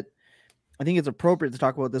think it's appropriate to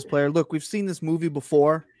talk about this player. Look, we've seen this movie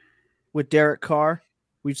before with Derek Carr.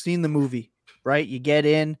 We've seen the movie. right? You get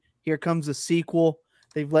in, here comes a sequel.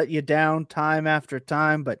 They've let you down time after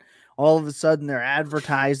time, but all of a sudden they're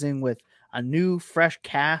advertising with a new, fresh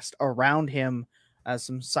cast around him.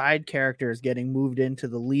 Some side characters getting moved into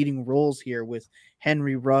the leading roles here with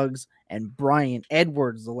Henry Ruggs and Brian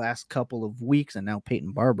Edwards the last couple of weeks, and now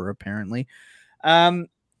Peyton Barber, apparently.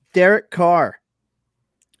 Derek Carr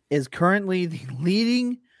is currently the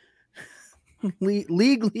leading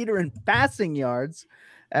league leader in passing yards,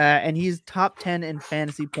 and he's top 10 in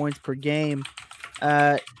fantasy points per game.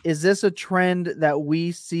 Is this a trend that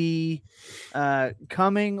we see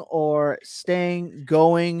coming or staying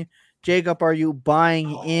going? Jacob, are you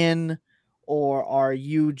buying in, or are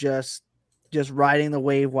you just riding the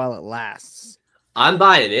wave while it lasts? I'm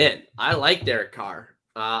buying in. I like Derek Carr.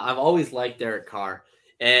 I've always liked Derek Carr,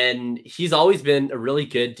 and he's always been a really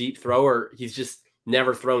good deep thrower. He's just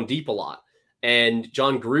never thrown deep a lot. And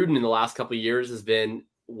John Gruden in the last couple of years has been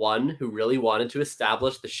one who really wanted to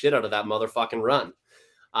establish the shit out of that motherfucking run.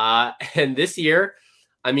 And this year,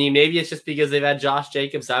 I mean, maybe it's just because they've had Josh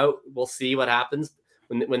Jacobs out. We'll see what happens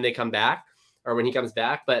when they come back, or when he comes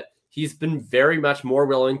back. But he's been very much more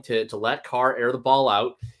willing to let Carr air the ball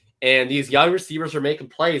out. And these young receivers are making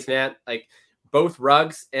plays, man. Like both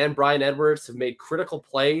Ruggs and Brian Edwards have made critical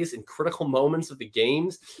plays in critical moments of the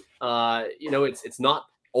games. It's not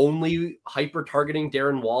only hyper targeting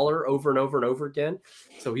Darren Waller over and over and over again.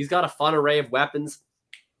 So he's got a fun array of weapons.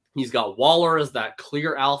 He's got Waller as that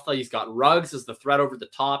clear alpha. He's got Ruggs as the threat over the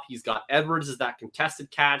top. He's got Edwards as that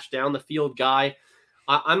contested catch down the field guy.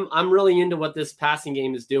 I'm really into what this passing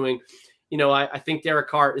game is doing. I think Derek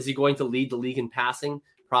Carr, is he going to lead the league in passing?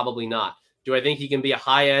 Probably not. Do I think he can be a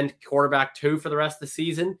high-end quarterback too for the rest of the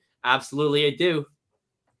season? Absolutely, I do.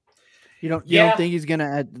 You don't think he's going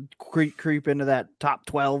to creep into that top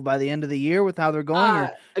 12 by the end of the year with how they're going?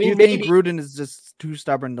 Or do you think Gruden is just too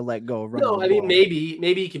stubborn to let go? No, I mean, maybe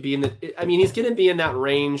he could be he's going to be in that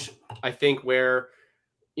range, I think, where,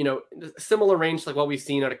 similar range like what we've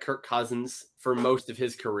seen out of Kirk Cousins for most of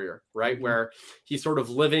his career, right? Mm-hmm. Where he's sort of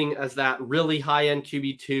living as that really high-end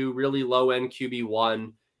QB2, really low-end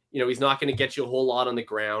QB1. He's not going to get you a whole lot on the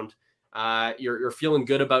ground. You're feeling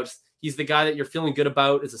good about. He's the guy that you're feeling good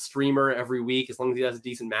about as a streamer every week, as long as he has a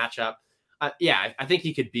decent matchup. I think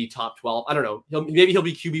he could be top 12. I don't know. Maybe he'll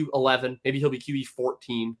be QB 11. Maybe he'll be QB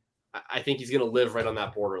 14. I think he's going to live right on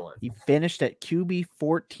that borderline. He finished at QB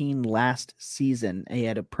 14 last season. He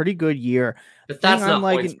had a pretty good year. But that's not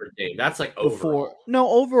points per game. That's like overall.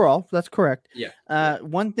 Overall. That's correct. Yeah.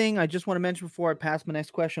 One thing I just want to mention before I pass my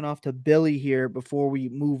next question off to Billy here, before we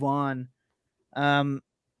move on.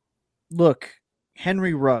 Look,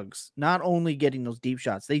 Henry Ruggs, not only getting those deep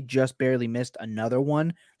shots, they just barely missed another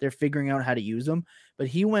one. They're figuring out how to use them. But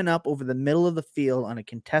he went up over the middle of the field on a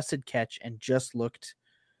contested catch and just looked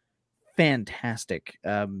fantastic.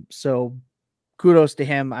 So kudos to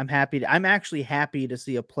him. I'm actually happy to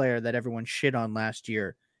see a player that everyone shit on last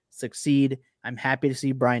year succeed. I'm happy to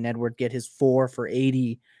see Brian Edwards get his 4 for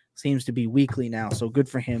 80. Seems to be weekly now, so good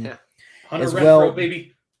for him. Yeah. 100 as well. Pro,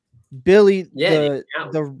 baby. Billy, the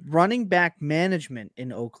running back management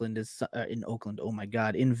in Oakland is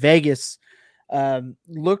in Vegas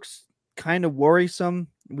looks kind of worrisome.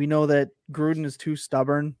 We know that Gruden is too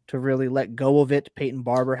stubborn to really let go of it. Peyton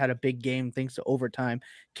Barber had a big game thanks to overtime.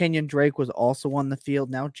 Kenyon Drake was also on the field.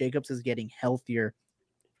 Now Jacobs is getting healthier.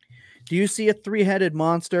 Do you see a 3-headed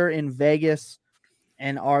monster in Vegas?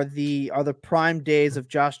 And are the prime days of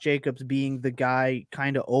Josh Jacobs being the guy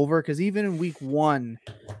kind of over? Because even in week 1,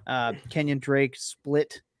 Kenyon Drake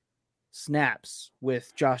split snaps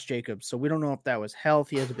with Josh Jacobs. So we don't know if that was health.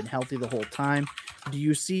 He hasn't been healthy the whole time. Do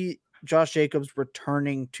you see Josh Jacobs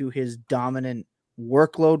returning to his dominant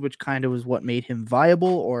workload, which kind of was what made him viable?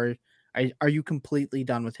 Or are you completely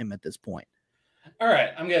done with him at this point? All right,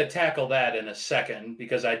 I'm going to tackle that in a second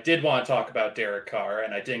because I did want to talk about Derek Carr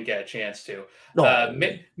and I didn't get a chance to.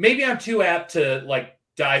 Maybe I'm too apt to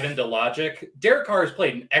dive into logic. Derek Carr has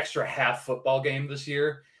played an extra half football game this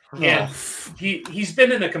year, and he's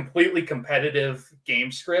been in a completely competitive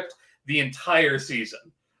game script the entire season.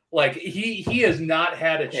 He has not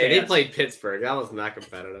had a chance. They played Pittsburgh. That wasn't that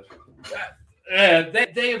competitive.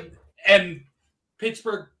 And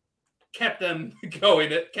Pittsburgh kept them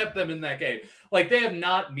going. It kept them in that game. They have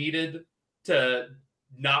not needed to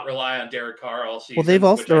not rely on Derek Carr all season.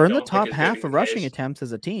 Well, they're in the top half of rushing attempts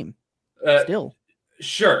as a team. Still.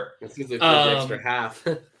 Sure. It seems like the extra half.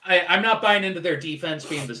 I'm not buying into their defense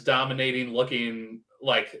being this dominating, looking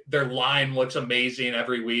like their line looks amazing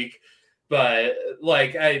every week. But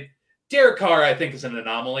Derek Carr, I think, is an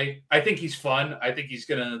anomaly. I think he's fun. I think he's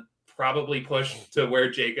going to probably push to where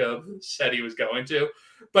Jacob said he was going to,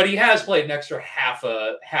 but he has played an extra half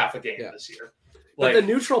a game this year. But the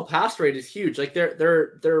neutral pass rate is huge. Like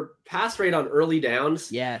their pass rate on early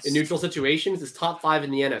downs in neutral situations is top 5 in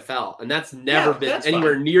the NFL, and that's never been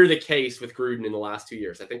anywhere near the case with Gruden in the last 2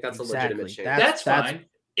 years. I think that's a legitimate change. That's fine.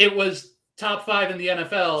 It was top 5 in the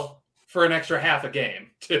NFL for an extra half a game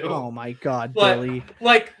too. Oh my God, Billy!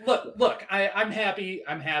 Look, I'm happy.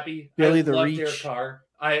 Billy I the love reach. Derek Carr.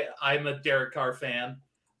 I'm a Derek Carr fan.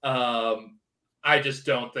 I just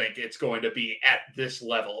don't think it's going to be at this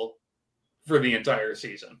level for the entire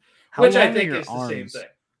season, which I think is the same thing.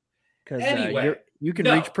 Because anyway, you can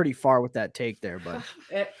reach pretty far with that take there, but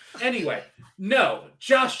anyway, no,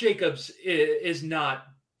 Josh Jacobs is not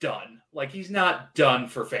done. Like, he's not done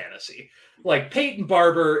for fantasy. Like, Peyton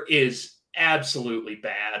Barber is absolutely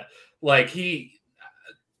bad. Like,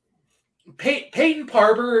 Peyton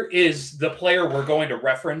Barber is the player we're going to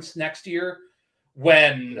reference next year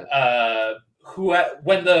when the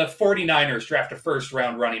 49ers draft a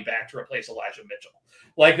first-round running back to replace Elijah Mitchell.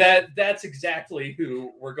 Like, that's exactly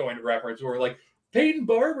who we're going to reference. We're like, Peyton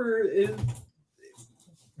Barber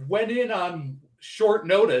went in on short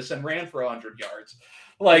notice and ran for 100 yards.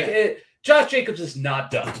 Josh Jacobs is not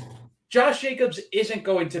done. Josh Jacobs isn't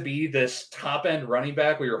going to be this top-end running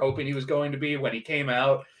back we were hoping he was going to be when he came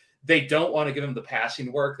out. They don't want to give him the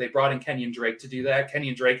passing work. They brought in Kenyon Drake to do that.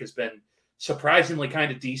 Kenyon Drake has been surprisingly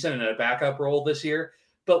kind of decent in a backup role this year.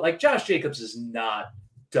 But, like, Josh Jacobs is not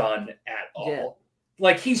done at all. Yeah.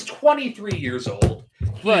 Like, he's 23 years old.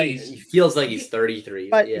 He feels like he's 33.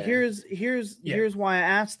 But here's why I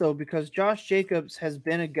asked, though, because Josh Jacobs has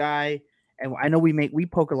been a guy, and I know we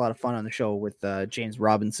poke a lot of fun on the show with James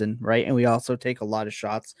Robinson, right? And we also take a lot of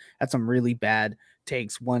shots at some really bad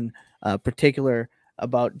takes. One particular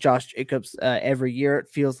about Josh Jacobs every year, it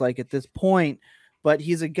feels like at this point. But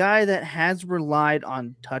he's a guy that has relied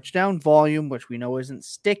on touchdown volume, which we know isn't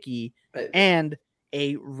sticky, and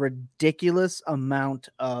a ridiculous amount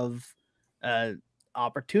of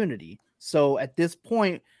opportunity. So at this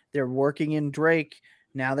point, they're working in Drake.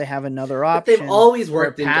 Now they have another option. But they've always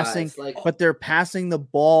worked in passing, guys. but they're passing the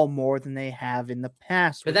ball more than they have in the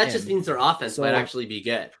past. But that just means their offense might actually be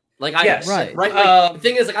good. Like, right. The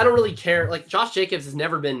thing is, like, I don't really care. Like, Josh Jacobs has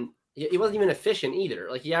never been. He wasn't even efficient either.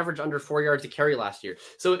 Like, he averaged under 4 yards a carry last year.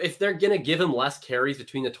 So if they're going to give him less carries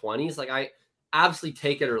between the 20s, like, I absolutely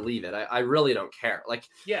take it or leave it. I really don't care. Like,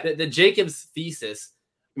 the Jacobs thesis,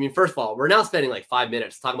 I mean, first of all, we're now spending like 5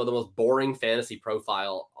 minutes talking about the most boring fantasy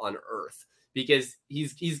profile on earth because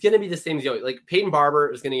he's going to be the same as like Peyton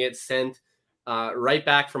Barber is going to get sent right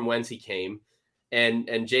back from whence he came,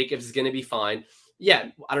 and Jacobs is going to be fine.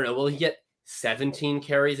 Yeah, I don't know. Will he get 17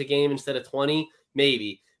 carries a game instead of 20?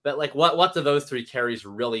 Maybe. But, like, what do those 3 carries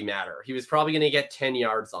really matter? He was probably going to get 10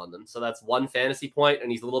 yards on them. So that's 1 fantasy point, and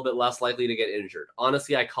he's a little bit less likely to get injured.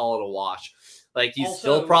 Honestly, I call it a wash. Like, he's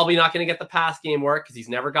still probably not going to get the pass game work because he's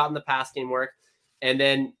never gotten the pass game work. And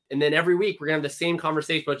then every week we're going to have the same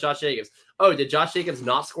conversation about Josh Jacobs. Oh, did Josh Jacobs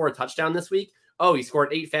not score a touchdown this week? Oh, he scored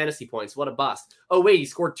 8 fantasy points. What a bust. Oh, wait, he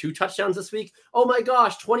scored 2 touchdowns this week? Oh, my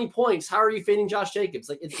gosh, 20 points. How are you fading Josh Jacobs?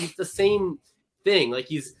 Like, it's the same thing. Like,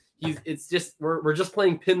 it's just we're just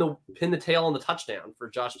playing pin the tail on the touchdown for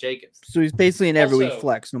Josh Jacobs. So he's basically an every week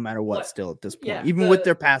flex no matter what still at this point, even with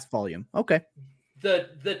their pass volume. Okay.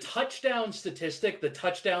 The touchdown statistic, the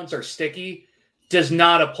touchdowns are sticky, does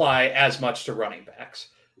not apply as much to running backs.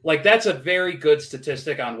 Like, that's a very good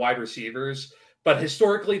statistic on wide receivers, but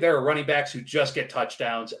historically there are running backs who just get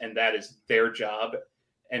touchdowns and that is their job.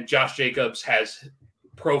 And Josh Jacobs has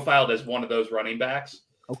profiled as one of those running backs.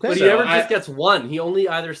 Okay. But he never just gets 1. He only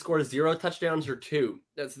either scores 0 touchdowns or 2.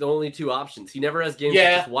 That's the only 2 options. He never has games with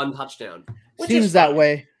just 1 touchdown. Seems that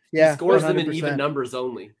way. Yeah. He scores 100%. Them in even numbers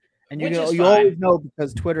only. And you always know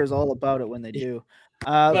because Twitter is all about it when they do.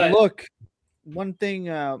 Look, one thing.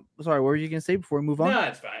 Sorry, what were you going to say before we move on? No,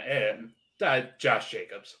 it's fine. Josh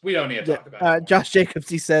Jacobs. We don't need to talk about it. Josh Jacobs,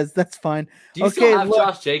 he says. That's fine. Do you still have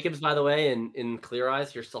Josh Jacobs, by the way, in Clear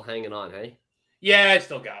Eyes? You're still hanging on, hey? Yeah, I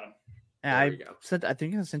still got him. I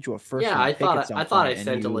think I sent you a first. Yeah, I thought I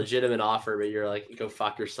sent a legitimate offer, but you're like, go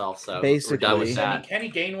fuck yourself. So basically, we're done with that. Kenny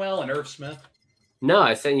Gainwell and Irv Smith. No,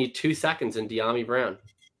 I sent you 2 seconds in De'Ami Brown.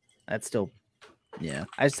 That's still,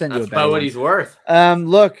 I sent you. That's about what he's worth.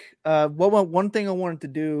 Look, one thing I wanted to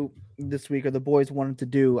do this week, or the boys wanted to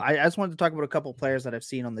do, I just wanted to talk about a couple players that I've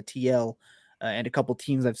seen on the TL, and a couple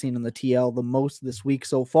teams I've seen on the TL the most this week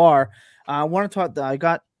so far. I want to talk. I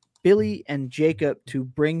got Billy and Jacob to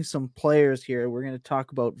bring some players here. We're going to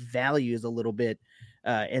talk about values a little bit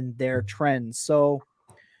and their trends. So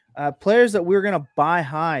players that we're going to buy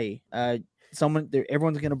high.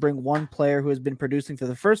 everyone's going to bring one player who has been producing for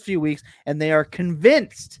the first few weeks, and they are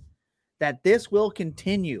convinced that this will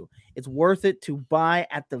continue. It's worth it to buy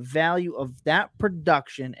at the value of that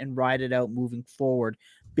production and ride it out moving forward.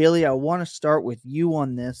 Billy, I want to start with you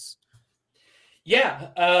on this.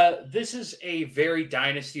 Yeah, this is a very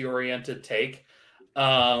dynasty-oriented take.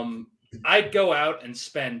 I'd go out and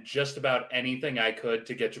spend just about anything I could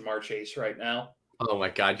to get Jamar Chase right now. Oh my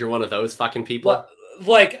God, you're one of those fucking people. Well,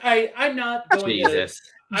 like I'm not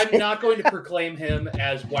going to proclaim him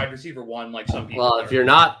as wide receiver 1 like some people. Well, if you're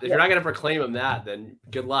not going to proclaim him that, then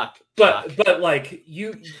good luck. But like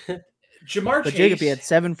Jamar Chase, Jacob, he had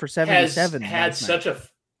 7 for 77.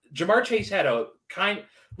 Jamar Chase had a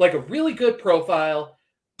really good profile,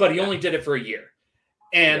 but he only did it for a year.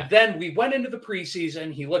 And then we went into the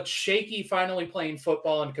preseason. He looked shaky, finally playing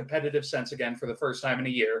football in a competitive sense again for the first time in a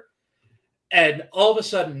year. And all of a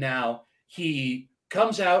sudden now he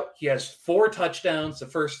comes out. He has 4 touchdowns the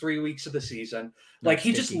first 3 weeks of the season.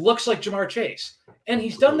 He just looks like Jamar Chase. And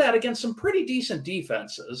he's done that against some pretty decent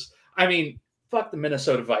defenses. I mean, fuck the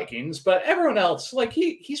Minnesota Vikings, but everyone else,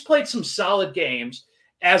 he's played some solid games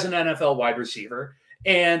as an NFL wide receiver.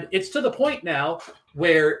 And it's to the point now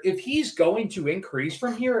where if he's going to increase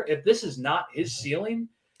from here, if this is not his ceiling,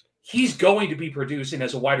 he's going to be producing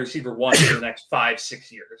as a wide receiver 1 for the next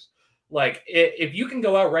 5-6 years. If you can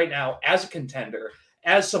go out right now as a contender,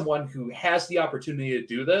 as someone who has the opportunity to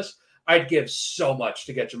do this, I'd give so much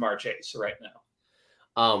to get Jamar Chase right now.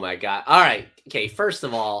 Oh my God. All right. Okay. First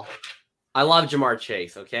of all, I love Jamar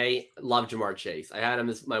Chase, okay? Love Jamar Chase. I had him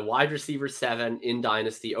as my wide receiver 7 in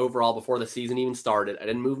Dynasty overall before the season even started. I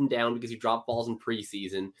didn't move him down because he dropped balls in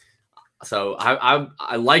preseason. So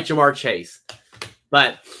I like Jamar Chase.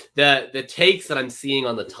 But the takes that I'm seeing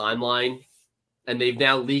on the timeline, and they've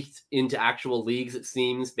now leaked into actual leagues, it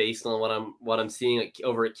seems, based on what I'm seeing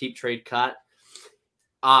over at Keep Trade Cut,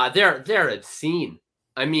 they're obscene.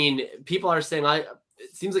 I mean, people are saying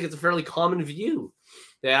it seems like it's a fairly common view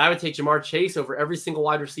that I would take Jamar Chase over every single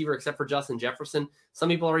wide receiver except for Justin Jefferson. Some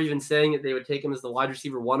people are even saying that they would take him as the wide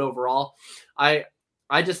receiver 1 overall. I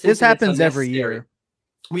just think this happens every year.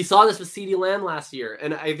 We saw this with CeeDee Lamb last year,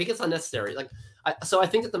 and I think it's unnecessary. So I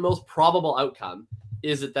think that the most probable outcome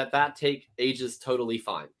is that take ages totally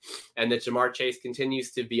fine, and that Jamar Chase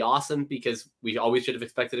continues to be awesome because we always should have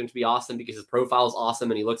expected him to be awesome because his profile is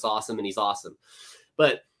awesome and he looks awesome and he's awesome.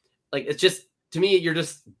 But it's just, to me, you're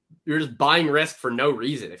just buying risk for no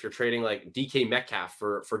reason if you're trading DK Metcalf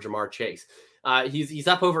for Jamar Chase. He's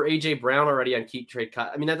up over AJ Brown already on Keep Trade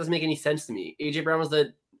Cut. I mean, that doesn't make any sense to me. AJ Brown was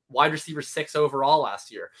the wide receiver 6 overall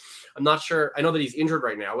last year. I'm not sure. I know that he's injured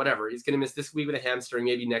right now. Whatever. He's going to miss this week with a hamstring,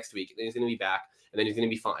 maybe next week. Then he's going to be back, and then he's going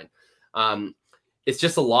to be fine. It's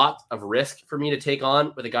just a lot of risk for me to take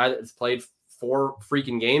on with a guy that's played 4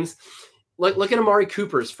 freaking games. Look at Amari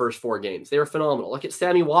Cooper's first 4 games. They were phenomenal. Look at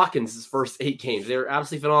Sammy Watkins' first 8 games. They were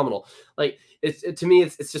absolutely phenomenal. To me,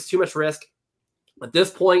 it's just too much risk. At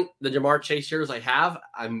this point, the Jamar Chase shares I have,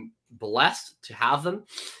 I'm blessed to have them.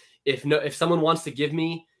 If someone wants to give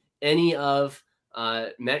me any of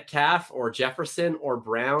Metcalf or Jefferson or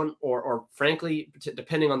Brown or frankly,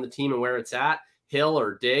 depending on the team and where it's at, Hill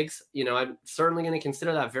or Diggs, I'm certainly going to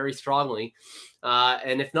consider that very strongly.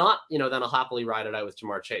 And if not, then I'll happily ride it out with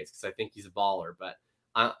Jamar Chase because I think he's a baller. But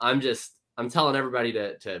I'm telling everybody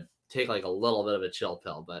to take a little bit of a chill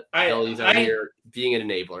pill. But Billy's out here being an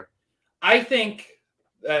enabler. I think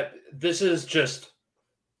that this is just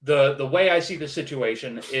the way I see the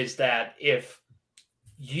situation is that if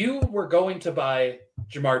you were going to buy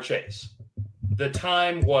Jamar Chase, the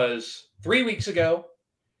time was 3 weeks ago.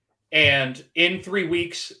 And in 3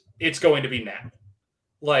 weeks, it's going to be now.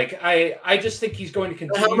 I just think he's going to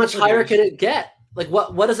continue. How much higher can it get?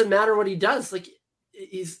 What does it matter what he does?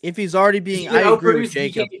 If he's already being, I agree with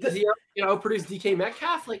Jacob. Does he outproduce DK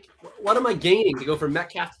Metcalf? What am I gaining to go from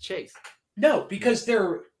Metcalf to Chase? No, because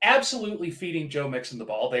they're absolutely feeding Joe Mixon the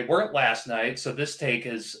ball. They weren't last night, so this take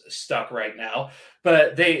is stuck right now.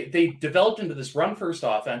 But they developed into this run-first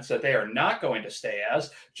offense that they are not going to stay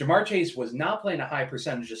as. Jamar Chase was not playing a high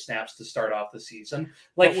percentage of snaps to start off the season.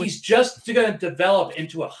 He's just going to develop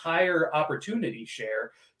into a higher opportunity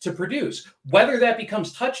share to produce. Whether that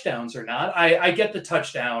becomes touchdowns or not, I get the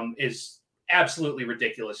touchdown is absolutely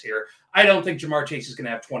ridiculous here. I don't think Jamar Chase is going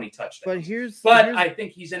to have 20 touchdowns. But I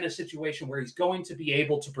think he's in a situation where he's going to be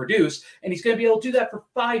able to produce, and he's going to be able to do that for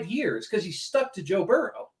 5 years because he's stuck to Joe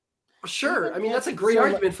Burrow. Sure. I mean, that's a great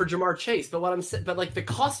argument for Jamar Chase, but what I'm saying, the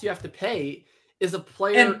cost you have to pay is a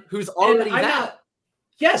player who's already that.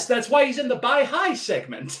 Yes, that's why he's in the buy high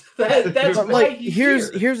segment. That's why he's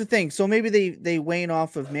here's the thing. So maybe they wane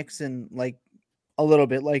off of Mixon a little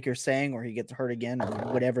bit, like you're saying, or he gets hurt again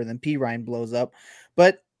or whatever, then P. Ryan blows up.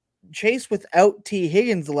 But Chase without T.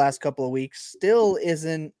 Higgins the last couple of weeks still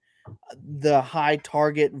isn't the high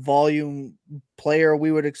target volume player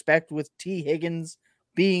we would expect with T. Higgins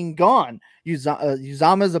being gone.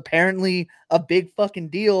 Uzama's apparently a big fucking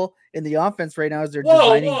deal in the offense right now as they're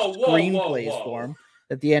designing screenplays for him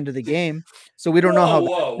at the end of the game. So we don't know how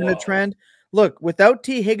that's going to trend. Look, without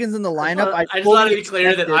T. Higgins in the lineup, I just want to be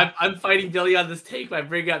clear that I'm fighting Billy on this take by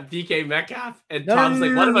bringing up DK Metcalf, and Tom's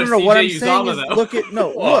like, what about CJ Uzama though?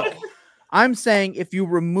 Look, I'm saying if you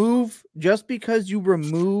remove, just because you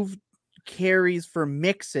remove carries for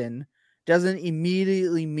Mixon doesn't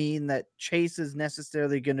immediately mean that Chase is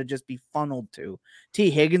necessarily going to just be funneled to. T.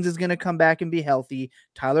 Higgins is going to come back and be healthy.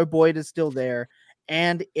 Tyler Boyd is still there.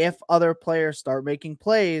 And if other players start making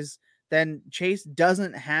plays, then Chase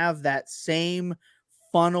doesn't have that same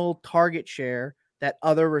funnel target share that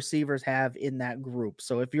other receivers have in that group.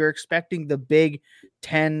 So if you're expecting the big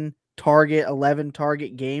 10 target, 11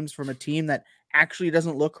 target games from a team that actually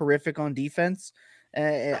doesn't look horrific on defense,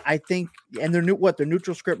 I think, and their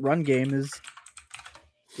neutral script run game is,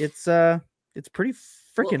 it's pretty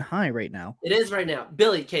freaking high right now. It is right now.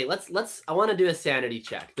 Billy, okay, I want to do a sanity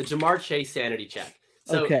check, the Jamar Chase sanity check.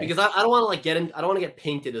 So, because I don't want to I don't want to get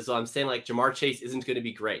painted as though I'm saying like Jamar Chase isn't going to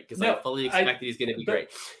be great, because I fully expect that he's going to be great.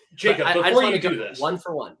 Jacob, before you do this, one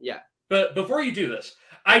for one, yeah. But before you do this,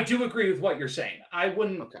 I do agree with what you're saying. I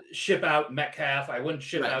wouldn't ship out Metcalf. I wouldn't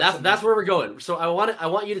ship out. That's where we're going. So I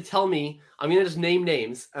want you to tell me. I'm going to just name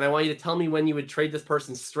names, and I want you to tell me when you would trade this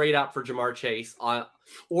person straight up for Jamar Chase,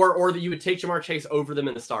 or that you would take Jamar Chase over them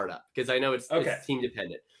in the startup, because I know it's team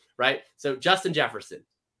dependent, right? So Justin Jefferson,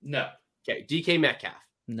 no. Okay, DK Metcalf,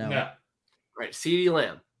 no. All right, CeeDee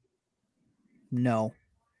Lamb, no.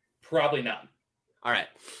 Probably not. All right.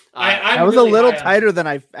 I was really a little tighter than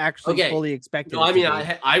I actually fully expected. No, I mean,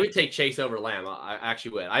 I would take Chase over Lamb. I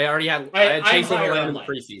actually would. I already had Chase over Lamb in the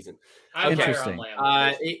preseason. Interesting.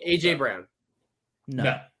 AJ Brown.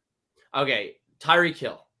 No. Okay. Tyreek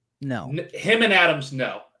Hill. No. Him and Adams,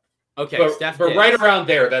 no. Okay. But right around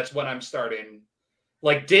there, that's when I'm starting.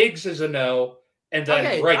 Like Diggs is a no, and then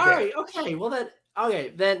there. Okay. Well then.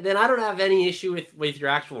 Okay, then I don't have any issue with your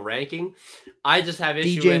actual ranking. I just have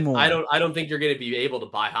issue with Moore. I don't think you're going to be able to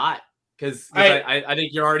buy high, because I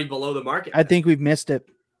think you're already below the market. I think we've missed it.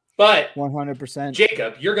 But 100%.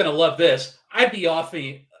 Jacob, you're going to love this. I'd be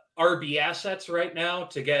offering RB assets right now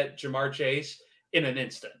to get Jamar Chase in an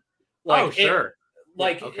instant. Sure.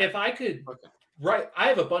 If I could, I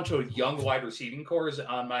have a bunch of young wide receiving cores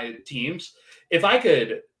on my teams. If I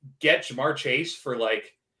could get Jamar Chase for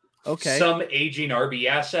some aging RB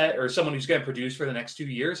asset or someone who's going to produce for the next 2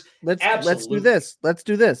 years. Let's do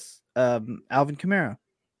this. Alvin Kamara.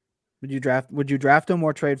 Would you draft him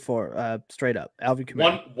or trade for straight up Alvin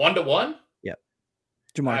Kamara? 1-to-1? Yep.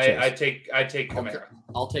 Jamar Chase. I take Kamara.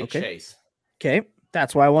 I'll take Chase. Okay.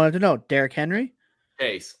 That's why I wanted to know. Derrick Henry?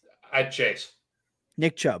 Chase. I'd Chase.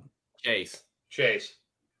 Nick Chubb? Chase.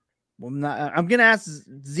 Well, I'm going to ask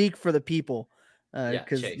Zeke for the people.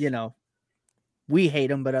 Because, we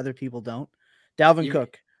hate him, but other people don't. Dalvin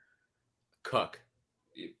Cook.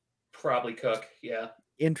 Probably Cook, yeah.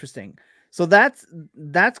 Interesting. So that's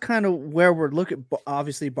kind of where we're looking.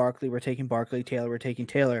 Obviously, Barkley. We're taking Barkley. Taylor. We're taking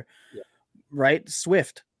Taylor. Yeah. Right?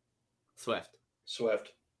 Swift.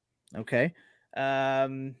 Okay.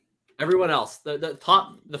 Everyone else. The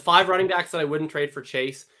top, the 5 running backs that I wouldn't trade for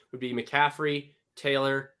Chase would be McCaffrey,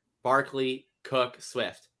 Taylor, Barkley, Cook,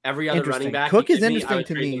 Swift. Every other running back. Cook is interesting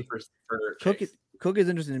to me. Cook is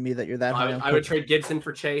interesting to me that you're that high. I would trade Gibson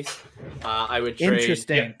for Chase. I would trade.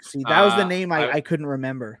 Interesting. Yeah. See, that was the name I couldn't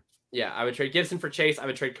remember. Yeah, I would trade Gibson for Chase. I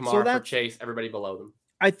would trade Kamara for Chase. Everybody below them.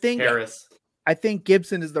 I think Harris. I think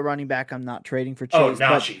Gibson is the running back I'm not trading for Chase. Oh,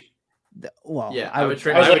 Najee. I would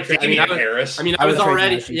trade. Harris. I was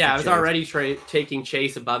already taking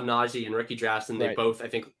Chase above Najee and rookie drafts, and they both, I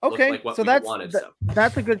think, looked like what people wanted.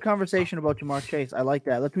 That's a good conversation about Jamar Chase. I like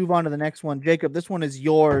that. Let's move on to the next one. Jacob, this one is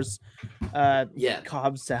yours.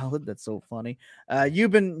 Cobb salad. That's so funny.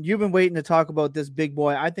 You've been waiting to talk about this big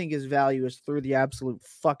boy. I think his value is through the absolute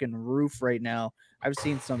fucking roof right now. I've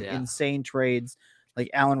seen some insane trades like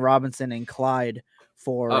Allen Robinson and Clyde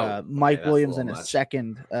for Mike Williams in a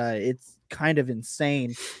second. It's kind of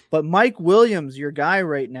insane. But Mike Williams, your guy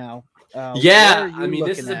right now. I mean,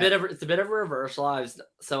 this is a bit of a reversal. I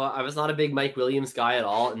was not a big Mike Williams guy at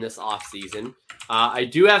all in this offseason. I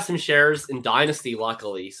do have some shares in Dynasty,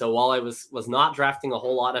 luckily. So while I was not drafting a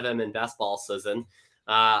whole lot of him in best ball season,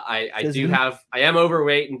 I am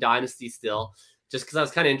overweight in Dynasty still. just because I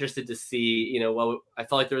was kind of interested to see, I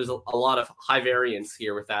felt like there was a lot of high variance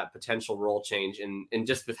here with that potential role change and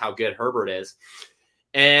just with how good Herbert is.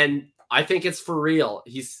 And I think it's for real.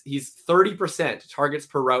 He's 30% targets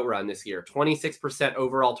per route run this year, 26%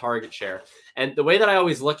 overall target share. And the way that I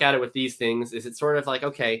always look at it with these things is it's sort of like,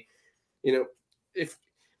 okay, if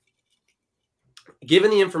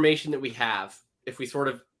given the information that we have, if we sort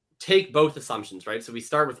of take both assumptions, right? So we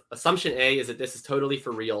start with assumption A is that this is totally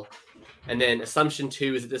for real. And then assumption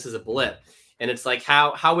 2 is that this is a blip. And it's like,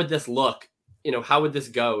 how would this look? How would this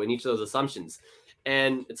go in each of those assumptions?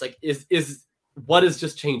 And it's like, is what is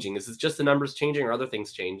just changing? Is it just the numbers changing or other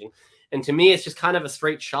things changing? And to me, it's just kind of a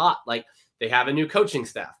straight shot. Like, they have a new coaching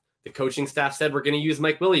staff. The coaching staff said, we're going to use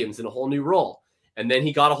Mike Williams in a whole new role. And then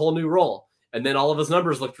he got a whole new role. And then all of his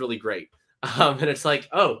numbers looked really great. And it's like,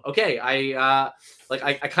 oh, okay. I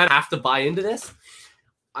kind of have to buy into this.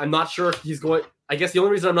 I'm not sure if he's going. I guess the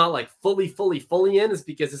only reason I'm not like fully in is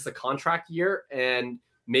because it's a contract year, and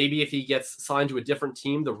maybe if he gets signed to a different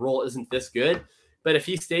team, the role isn't this good. But if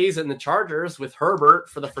he stays in the Chargers with Herbert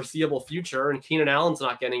for the foreseeable future, and Keenan Allen's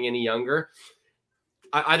not getting any younger,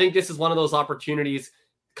 I think this is one of those opportunities,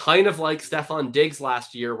 kind of like Stephon Diggs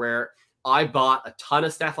last year, where I bought a ton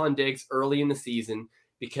of Stephon Diggs early in the season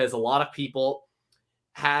because a lot of people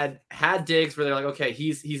had Diggs where they're like, okay,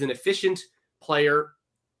 he's an efficient player,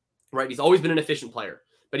 right? He's always been an efficient player,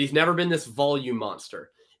 but he's never been this volume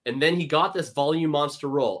monster. And then he got this volume monster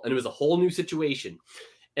role, and it was a whole new situation.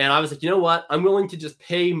 And I was like, you know what? I'm willing to just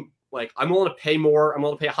pay, I'm willing to pay more. I'm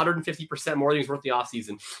willing to pay 150% more than he's worth the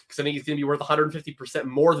offseason, because I think he's going to be worth 150%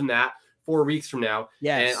 more than that 4 weeks from now.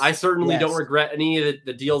 Yes. And I certainly don't regret any of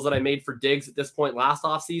the deals that I made for Diggs at this point last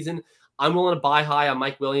offseason. I'm willing to buy high on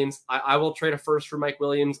Mike Williams. I will trade a first for Mike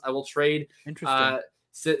Williams. I will trade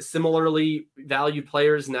similarly valued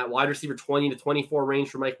players in that wide receiver 20 to 24 range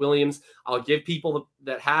for Mike Williams. I'll give people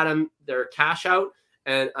that had him their cash out,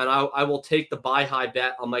 and I will take the buy high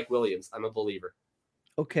bet on Mike Williams. I'm a believer.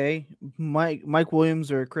 Okay, Mike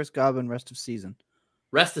Williams or Chris Godwin rest of season?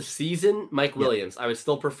 Rest of season, Mike Williams. I would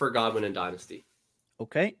still prefer Godwin in Dynasty.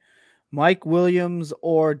 Okay. Mike Williams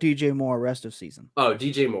or DJ Moore rest of season? Oh,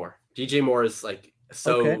 DJ Moore. DJ Moore is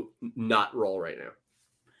not roll right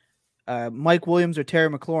now. Mike Williams or Terry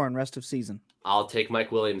McLaurin rest of season? I'll take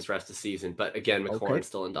Mike Williams rest of season, but again, McLaurin's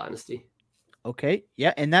still in Dynasty. Okay,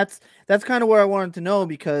 yeah, and that's kind of where I wanted to know,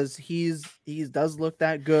 because he does look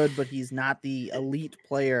that good, but he's not the elite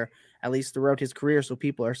player, at least throughout his career, so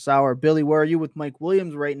people are sour. Billy, where are you with Mike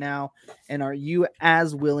Williams right now, and are you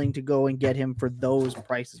as willing to go and get him for those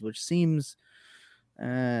prices, which seems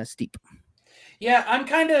steep? Yeah, I'm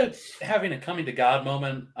kind of having a coming to God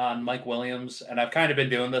moment on Mike Williams, and I've kind of been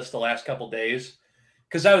doing this the last couple days,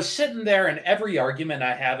 because I was sitting there, and every argument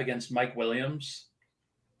I have against Mike Williams,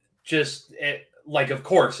 of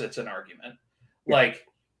course it's an argument. Yeah. Like,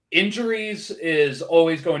 injuries is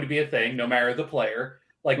always going to be a thing, no matter the player.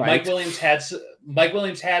 Like, right. Mike Williams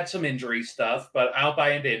had some injury stuff, but I don't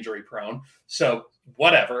buy into injury prone, so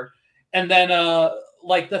whatever. And then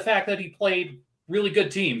the fact that he played really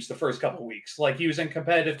good teams the first couple of weeks. Like, he was in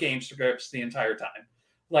competitive game scripts the entire time.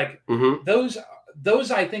 Like,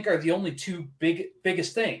 those I think are the only two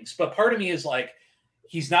biggest things. But part of me is like,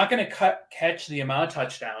 he's not going to catch the amount of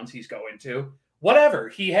touchdowns he's going to. Whatever.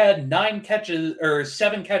 He had 7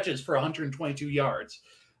 catches for 122 yards.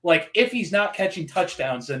 Like, if he's not catching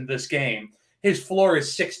touchdowns in this game, his floor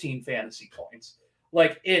is 16 fantasy points.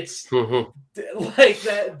 Like, it's like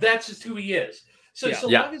that's just who he is. So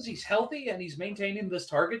long as he's healthy and he's maintaining this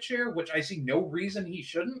target share, which I see no reason he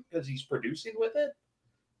shouldn't, because he's producing with it,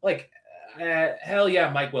 hell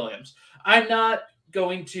yeah, Mike Williams. I'm not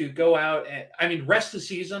going to go out and, rest of the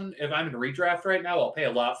season, if I'm in redraft right now, I'll pay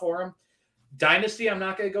a lot for him. Dynasty, I'm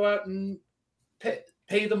not going to go out and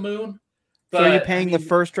pay the moon. But, so are you paying the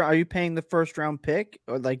first round? Are you paying the first round pick,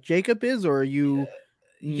 or like Jacob is, or are you?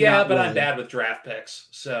 Yeah, but I'm bad with draft picks,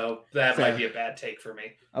 so that might be a bad take for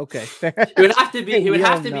me. Okay, fair. It would have to be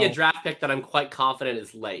a draft pick that I'm quite confident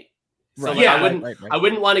is late. So right. I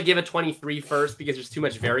wouldn't want to give a 23 first, because there's too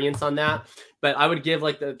much variance on that. But I would give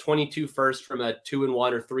the 22 first from a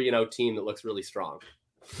 2-1 or 3-0 team that looks really strong.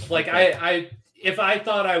 Like, I if I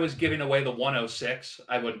thought I was giving away the 106,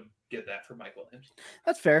 I wouldn't get that for Mike Williams.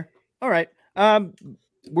 That's fair. All right.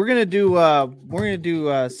 We're gonna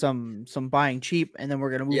do some buying cheap, and then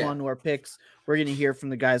we're gonna move on to our picks. We're gonna hear from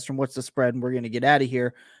the guys from What's the Spread, and we're gonna get out of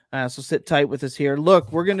here. So sit tight with us here.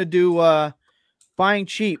 Look, we're gonna do buying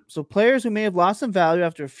cheap. So players who may have lost some value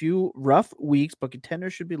after a few rough weeks, but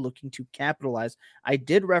contenders should be looking to capitalize. I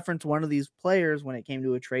did reference one of these players when it came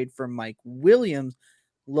to a trade for Mike Williams.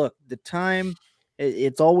 Look, the time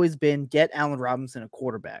It's always been get Allen Robinson a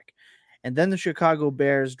quarterback. And then the Chicago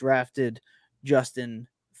Bears drafted Justin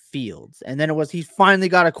Fields. And then it was he finally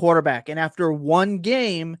got a quarterback. And after one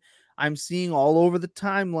game, I'm seeing all over the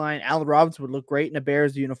timeline, Allen Robinson would look great in a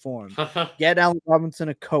Bears uniform. Get Allen Robinson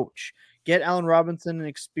a coach. Get Allen Robinson an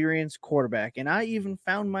experienced quarterback. And I even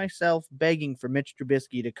found myself begging for Mitch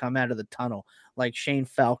Trubisky to come out of the tunnel like Shane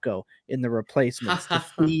Falco in The Replacements to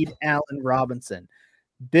feed Allen Robinson.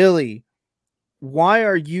 Billy, why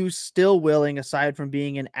are you still willing, aside from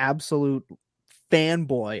being an absolute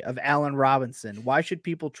fanboy of Allen Robinson, why should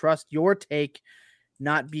people trust your take,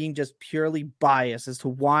 not being just purely biased as to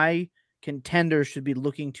why contenders should be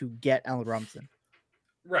looking to get Allen Robinson?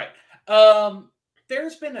 Right.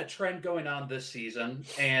 There's been a trend going on this season,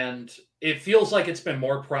 and it feels like it's been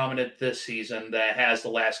more prominent this season than it has the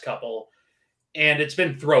last couple. And it's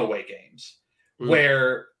been throwaway games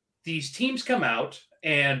where these teams come out,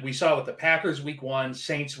 and we saw with the Packers week 1,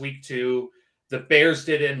 Saints week 2, the Bears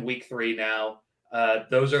did in week 3 now.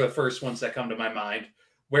 Those are the first ones that come to my mind,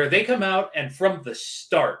 where they come out and from the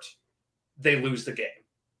start, they lose the game.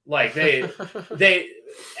 Like they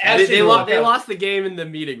lost the game in the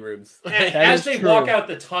meeting rooms. As they walk out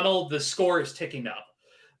the tunnel, the score is ticking up.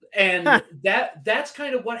 And that's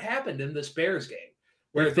kind of what happened in this Bears game,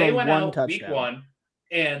 where they went out week 1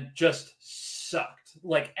 and just sucked.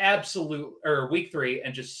 Like week 3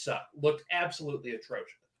 and just sucked. Looked absolutely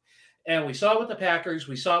atrocious. And we saw it with the Packers,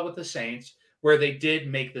 we saw it with the Saints, where they did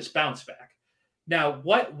make this bounce back. Now,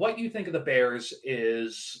 what you think of the Bears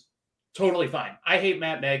is totally fine. I hate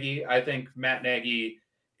Matt Nagy. I think Matt Nagy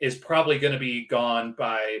is probably going to be gone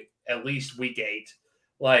by at least week 8.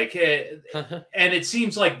 And it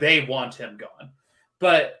seems like they want him gone.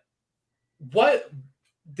 But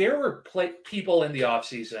there were people in the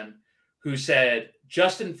offseason who said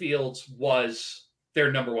Justin Fields was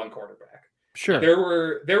their number 1 quarterback. Sure. There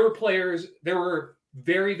were players, there were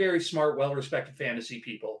very, very smart, well-respected fantasy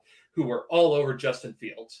people who were all over Justin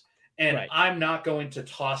Fields. And I'm not going to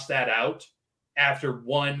toss that out after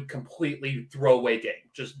one completely throwaway game.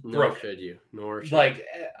 Just nor should you.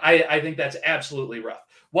 I think that's absolutely rough.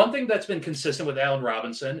 One thing that's been consistent with Allen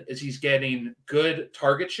Robinson is he's getting good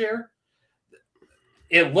target share.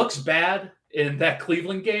 It looks bad in that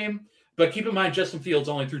Cleveland game, but keep in mind Justin Fields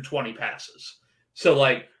only threw 20 passes.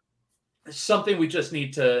 So something we just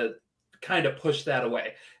need to kind of push that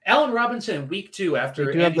away. Allen Robinson in week 2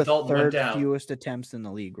 after Andy Dalton went down. Fewest attempts in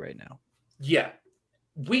the league right now. Yeah.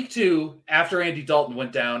 Week 2 after Andy Dalton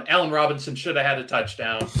went down, Allen Robinson should have had a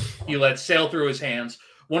touchdown. He let sail through his hands.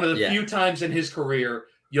 One of the few times in his career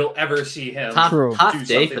you'll ever see him tough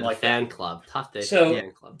day for the like fan that. Club. Tough day for the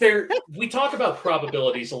fan club. We talk about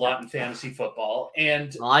probabilities a lot in fantasy football,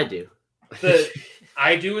 and I do.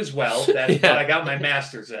 I do as well. That's what I got my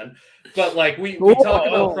master's in. But we talk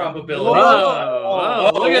about probabilities.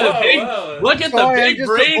 Look at the big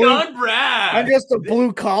brain on Brad. I'm just a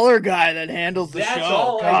blue collar guy that handles the show. That's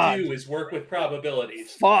all I do is work with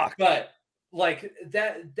probabilities. Fuck. But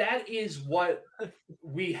that is what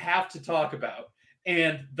we have to talk about.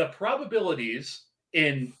 And the probabilities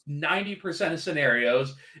in 90% of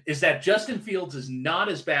scenarios is that Justin Fields is not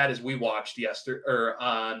as bad as we watched yesterday or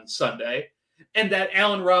on Sunday, and that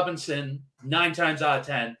Allen Robinson 9 times out of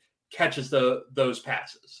 10 catches those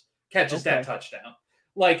passes, catches that touchdown.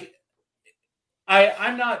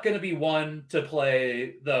 I'm not going to be one to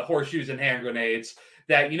play the horseshoes and hand grenades.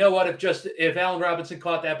 That if Allen Robinson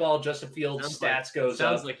caught that ball, Justin Fields' stats goes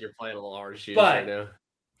up. Sounds like you're playing a little horseshoes right now.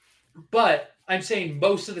 But I'm saying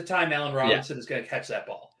most of the time Allen Robinson is going to catch that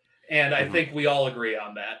ball. And I think we all agree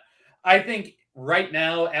on that. I think right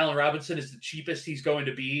now Allen Robinson is the cheapest he's going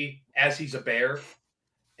to be as he's a Bear.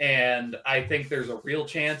 And I think there's a real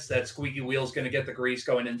chance that Squeaky Wheel's going to get the grease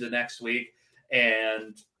going into next week.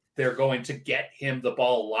 And they're going to get him the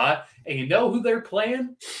ball a lot. And you know who they're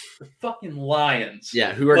playing? The fucking Lions.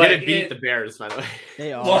 Yeah, who are going to beat the Bears, by the way.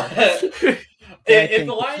 They are. If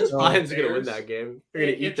the Lions are going to win that game, they're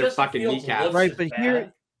going to eat their fucking kneecaps. Right, but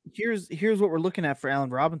here's what we're looking at for Allen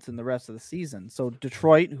Robinson the rest of the season. So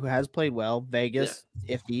Detroit, who has played well, Vegas,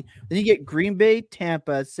 iffy. Then you get Green Bay,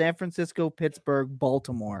 Tampa, San Francisco, Pittsburgh,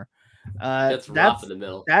 Baltimore. That's rough in the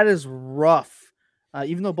middle. That is rough.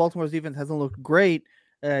 Even though Baltimore's defense hasn't looked great,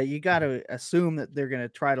 you got to assume that they're going to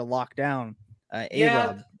try to lock down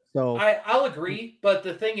A-Rob. So I'll agree, but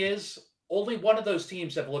the thing is, only one of those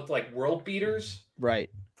teams have looked like world beaters. Right.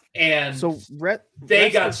 And so they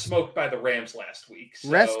got smoked by the Rams last week. So.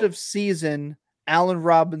 Rest of season, Allen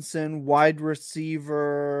Robinson, wide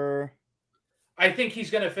receiver. I think he's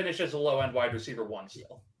going to finish as a low-end wide receiver 1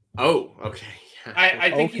 still. Oh, okay.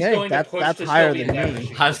 I think he's going to push that's to higher still be than in that me.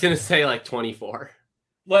 machine. I was gonna say like 24.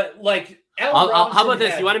 Like Allen Robinson how about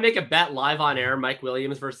this? had- You want to make a bet live on air? Mike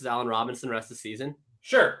Williams versus Allen Robinson rest of the season?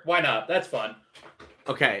 Sure, why not? That's fun.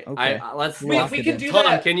 Okay. Let's. We can do Tom,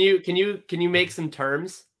 that. can you make some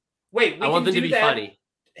terms? Wait, I want them to be funny.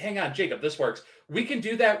 Hang on, Jacob. This works. We can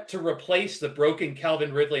do that to replace the broken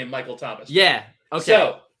Calvin Ridley and Michael Thomas. Yeah. Okay.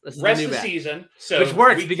 So this is rest the of new the bet. season. So Which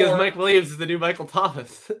works week because 4, Mike Williams is the new Michael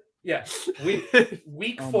Thomas. Yeah.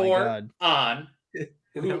 Week Oh my 4 God. on.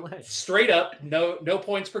 Straight up, no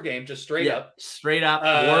points per game, just straight up. Straight up,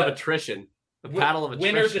 war of attrition. A battle of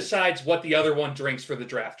attrition. Winner decides what the other one drinks for the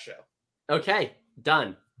draft show. Okay,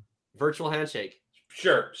 done. Virtual handshake.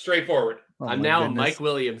 Sure, straightforward. Oh I'm my now goodness. a Mike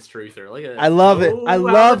Williams truther. Look at that. I love it. I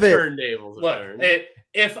love it. Turntables Look, turn.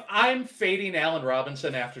 if I'm fading Allen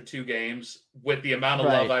Robinson after 2 games with the amount of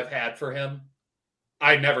love I've had for him,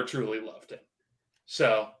 I never truly loved him.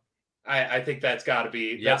 So I think that's got to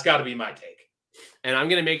be my take. And I'm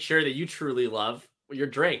gonna make sure that you truly love your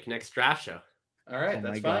drink next draft show. All right, Oh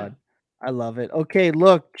that's my fine. God. I love it. Okay,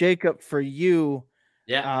 look, Jacob, for you,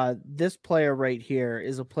 Yeah. this player right here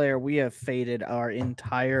is a player we have faded our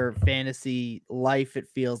entire fantasy life, it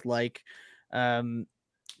feels like.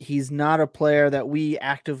 He's not a player that we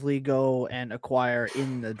actively go and acquire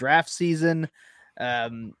in the draft season.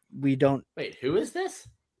 We don't. Wait, who is this?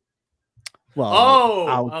 Well,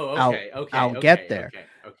 I'll get there. Okay.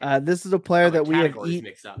 This is a player that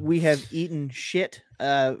Mixed up. we have eaten shit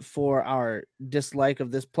for our dislike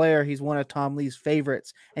of this player. He's one of Tom Lee's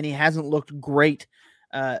favorites, and he hasn't looked great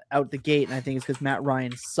out the gate. And I think it's because Matt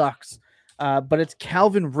Ryan sucks. But it's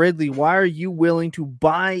Calvin Ridley. Why are you willing to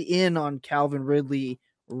buy in on Calvin Ridley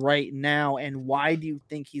right now? And why do you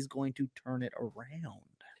think he's going to turn it around?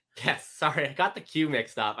 Yes, sorry, I got the queue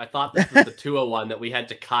mixed up. I thought this was the 201 that we had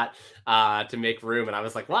to cut to make room, and I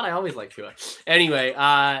was like, "What? I always like 201." Anyway,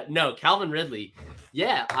 no, Calvin Ridley.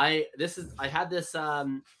 Yeah, I had this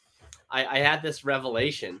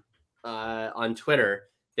revelation on Twitter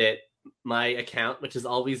that my account, which has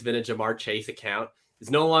always been a Jamar Chase account, is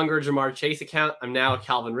no longer a Jamar Chase account. I'm now a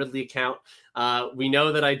Calvin Ridley account. We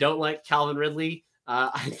know that I don't like Calvin Ridley.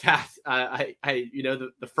 In fact,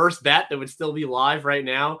 the first bet that would still be live right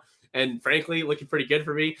now, and frankly, looking pretty good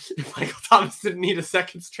for me, if Michael Thomas didn't need a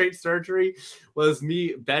second straight surgery, was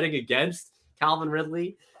me betting against Calvin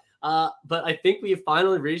Ridley. But I think we have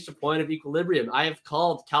finally reached a point of equilibrium. I have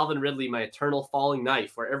called Calvin Ridley my eternal falling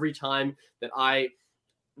knife, where every time that I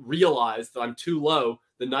realize that I'm too low,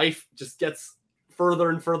 the knife just gets further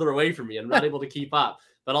and further away from me. I'm not able to keep up.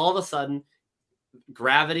 But all of a sudden,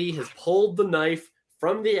 gravity has pulled the knife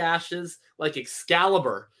from the ashes like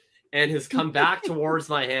Excalibur and has come back towards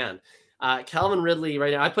my hand. Calvin Ridley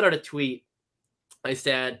right now, I put out a tweet. I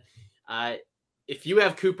said, if you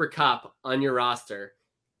have Cooper Kupp on your roster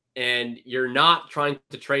and you're not trying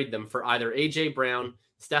to trade them for either AJ Brown,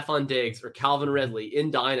 Stephon Diggs, or Calvin Ridley in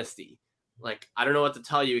Dynasty, like, I don't know what to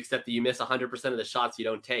tell you except that you miss 100% of the shots you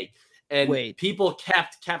don't take. And people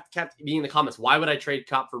kept being in the comments. Why would I trade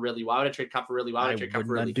Kupp for Ridley? Why would I trade Kupp for Ridley? Why would I trade Kupp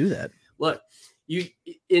for Ridley? Do that. Look,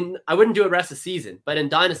 I wouldn't do it rest of the season, but in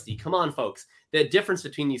Dynasty, come on, folks. The difference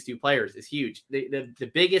between these two players is huge.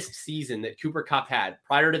 The biggest season that Cooper Kupp had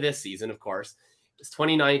prior to this season, of course, is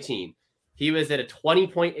 2019. He was at a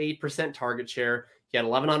 20.8% target share. He had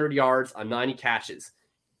 1,100 yards on 90 catches.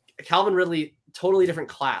 Calvin Ridley, totally different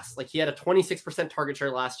class. Like, he had a 26% target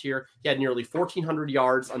share last year. He had nearly 1,400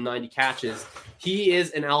 yards on 90 catches. He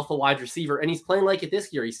is an alpha wide receiver, and he's playing like it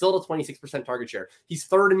this year. He's still at a 26% target share. He's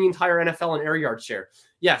third in the entire NFL in air yard share.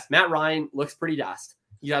 Yes, Matt Ryan looks pretty dust.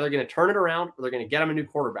 He's either going to turn it around or they're going to get him a new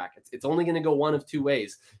quarterback. It's only going to go one of two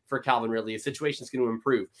ways for Calvin Ridley. His situation is going to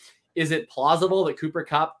improve. Is it plausible that Cooper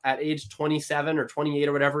Kupp at age 27 or 28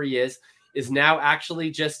 or whatever he is now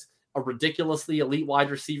actually just a ridiculously elite wide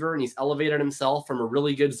receiver, and he's elevated himself from a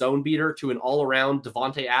really good zone beater to an all-around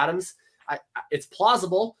Devontae Adams? It's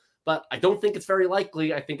plausible, but I don't think it's very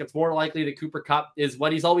likely. I think it's more likely that Cooper Kupp is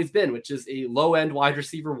what he's always been, which is a low-end wide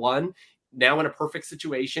receiver one, now in a perfect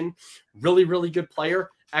situation. Really, really good player.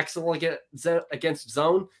 Excellent against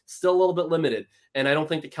zone. Still a little bit limited. And I don't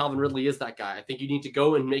think that Calvin Ridley is that guy. I think you need to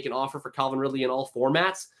go and make an offer for Calvin Ridley in all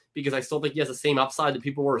formats, because I still think he has the same upside that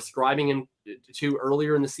people were ascribing him to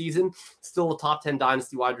earlier in the season. Still a top 10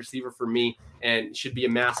 dynasty wide receiver for me, and should be a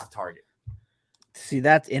massive target. See,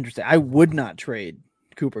 that's interesting. I would not trade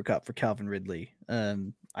Cooper Kupp for Calvin Ridley.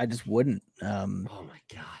 I just wouldn't. Oh my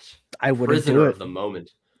gosh. I wouldn't Prisoner do it. of the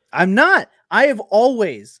moment. I'm not. I have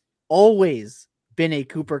always been a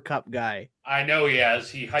Cooper Kupp guy. I know he has.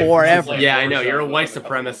 He Forever. Yeah, I know. You're a white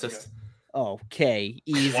supremacist. Okay,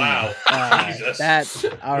 easy. Wow. Jesus.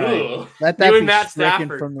 All right. Ooh. Let You that and be Matt stricken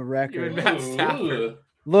Stafford. from the You record. and Matt Stafford. Ooh.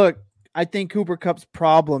 Look, I think Cooper Kupp's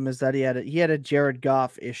problem is that he had a Jared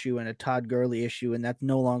Goff issue and a Todd Gurley issue, and that's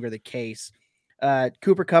no longer the case.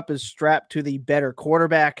 Cooper Kupp is strapped to the better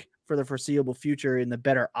quarterback for the foreseeable future in the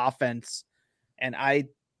better offense, and I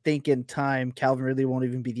think in time Calvin Ridley won't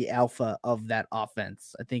even be the alpha of that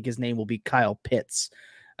offense. I think his name will be Kyle Pitts.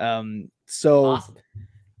 Awesome.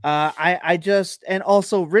 I just, and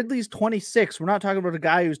also Ridley's 26. We're not talking about a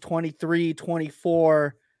guy who's 23,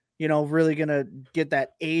 24, really going to get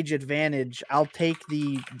that age advantage. I'll take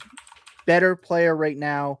the better player right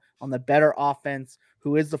now on the better offense,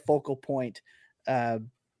 who is the focal point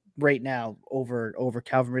right now over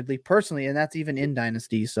Calvin Ridley personally. And that's even in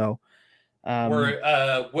Dynasty. So,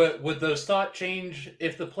 would those thoughts change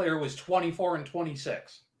if the player was 24 and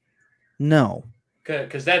 26? No.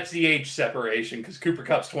 Because that's the age separation, because Cooper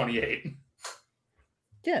Kupp's 28.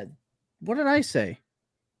 Yeah. What did I say?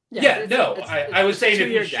 I was saying if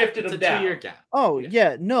you shifted them down. 2-year gap. Oh,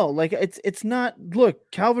 yeah. No, like it's not.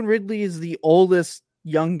 Look, Calvin Ridley is the oldest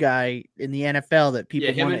young guy in the NFL that people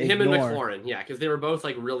want to ignore. Him and McLaurin, because they were both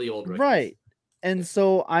like really old rookies. Right. And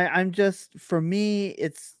so I'm just, for me,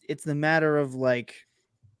 it's the matter of like,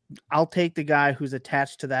 I'll take the guy who's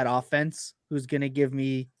attached to that offense, who's going to give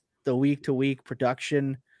me the week-to-week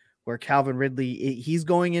production, where Calvin Ridley, he's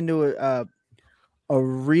going into a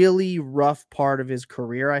really rough part of his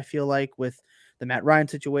career, I feel like, with the Matt Ryan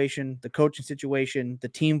situation, the coaching situation, the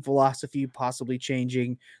team philosophy possibly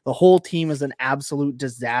changing. The whole team is an absolute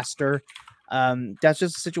disaster. That's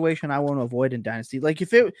just a situation I want to avoid in Dynasty. Like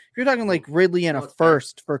if you're talking like Ridley and a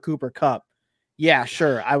first for Cooper Kupp, yeah,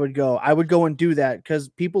 sure, I would go and do that because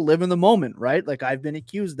people live in the moment, right? Like I've been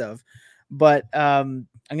accused of. But I'm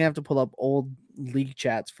gonna have to pull up old league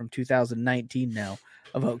chats from 2019 now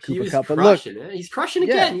about Cooper Kupp. But look, he's crushing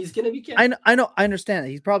again. He's gonna be. I know. I understand that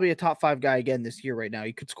he's probably a top 5 guy again this year. Right now,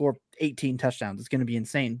 he could score 18 touchdowns. It's gonna be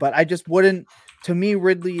insane. But I just wouldn't. To me,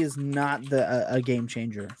 Ridley is not a game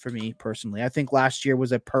changer for me personally. I think last year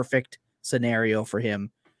was a perfect scenario for him,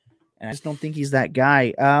 and I just don't think he's that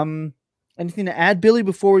guy. Anything to add, Billy,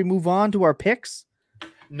 before we move on to our picks?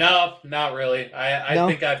 No, not really. I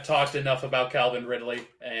think I've talked enough about Calvin Ridley,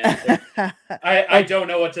 and I don't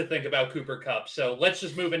know what to think about Cooper Kupp. So let's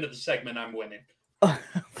just move into the segment I'm winning.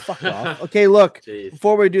 Fuck off. Okay, look, Jeez.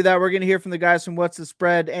 Before we do that, we're going to hear from the guys from What's the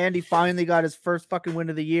Spread. Andy finally got his first fucking win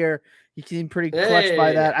of the year. He seemed pretty clutch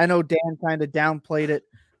by that. I know Dan kind of downplayed it,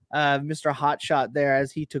 Mr. Hotshot there,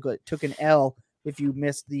 as he took an L. If you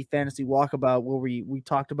missed the fantasy walkabout where we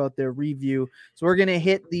talked about their review. So we're going to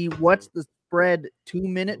hit the What's the Spread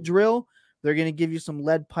 2-minute drill. They're going to give you some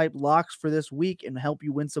lead pipe locks for this week and help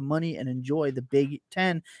you win some money and enjoy the Big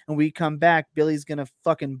Ten. And we come back, Billy's going to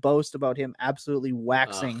fucking boast about him absolutely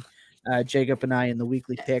waxing Jacob and I in the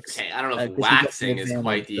weekly picks. Okay, I don't know if waxing is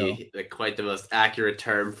quite the most accurate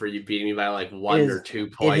term for you beating me by like 1 or 2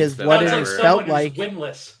 points. It is what it has felt like.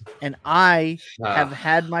 Winless. And I have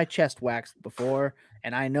had my chest waxed before,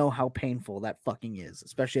 and I know how painful that fucking is,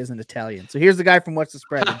 especially as an Italian. So here's the guy from What's the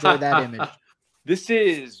Spread. Enjoy that image. This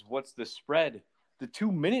is What's the Spread, the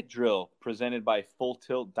 2-minute drill presented by Full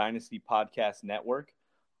Tilt Dynasty Podcast Network.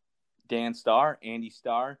 Dan Starr, Andy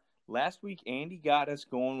Starr. Last week, Andy got us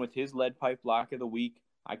going with his lead pipe lock of the week.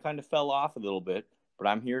 I kind of fell off a little bit, but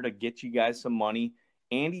I'm here to get you guys some money.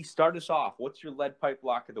 Andy, start us off. What's your lead pipe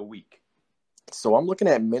lock of the week? So I'm looking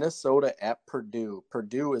at Minnesota at Purdue.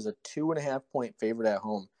 Purdue is a 2.5-point favorite at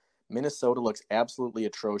home. Minnesota looks absolutely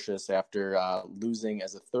atrocious after losing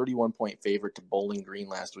as a 31-point favorite to Bowling Green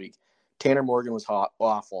last week. Tanner Morgan was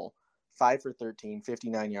awful. 5 for 13,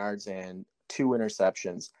 59 yards, and 2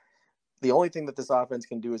 interceptions. The only thing that this offense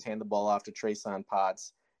can do is hand the ball off to Trason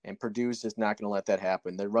Potts, and Purdue's just not going to let that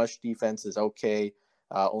happen. Their rush defense is okay,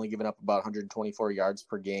 only giving up about 124 yards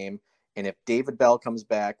per game. And if David Bell comes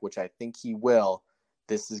back, which I think he will,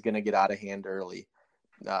 this is going to get out of hand early.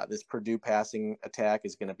 This Purdue passing attack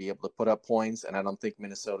is going to be able to put up points, and I don't think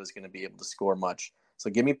Minnesota is going to be able to score much.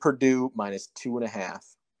 So give me Purdue minus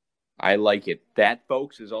 2.5. I like it. That,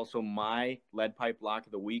 folks, is also my lead pipe lock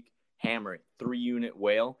of the week. Hammer it, 3-unit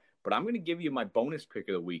whale. But I'm going to give you my bonus pick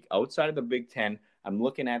of the week. Outside of the Big Ten, I'm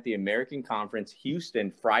looking at the American Conference.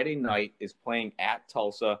 Houston, Friday night, is playing at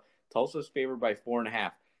Tulsa. Tulsa's favored by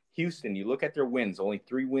 4.5. Houston, you look at their wins. Only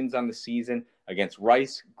 3 wins on the season against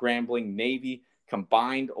Rice, Grambling, Navy.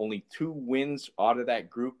 Combined, only 2 wins out of that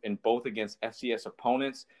group, and both against FCS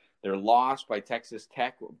opponents. Their loss by Texas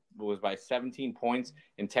Tech was by 17 points,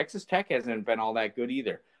 and Texas Tech hasn't been all that good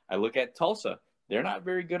either. I look at Tulsa. They're not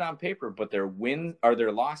very good on paper, but their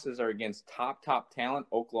losses are against top talent.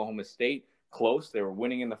 Oklahoma State, close. They were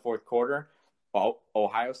winning in the fourth quarter.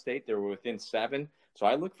 Ohio State, they were within 7. So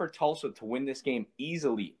I look for Tulsa to win this game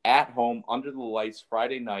easily at home under the lights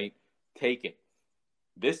Friday night. Take it.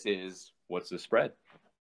 This is what's the spread?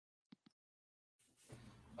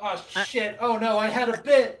 Oh, shit. Oh, no, I had a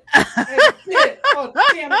bit. Oh,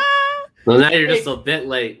 damn it. Well, now you're just a bit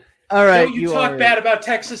late. All right. Don't you talk bad about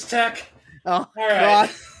Texas Tech. Oh, all right.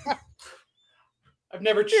 God. I've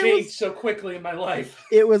never changed so quickly in my life.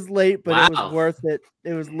 It was late, but it was worth it.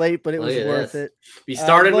 It was late, but it was worth it. We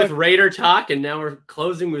started with Raider talk, and now we're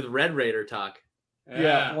closing with Red Raider talk.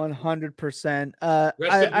 Yeah, 100%. Rest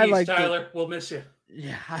in I peace, like Tyler. We'll miss you.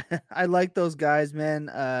 Yeah, I like those guys, man.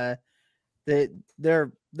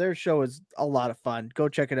 Their show is a lot of fun. Go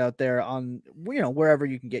check it out there on wherever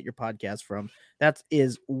you can get your podcast from. That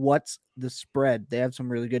is What's the Spread. They have some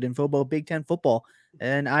really good info about Big Ten football,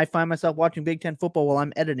 and I find myself watching Big Ten football while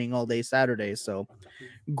I'm editing all day Saturdays. So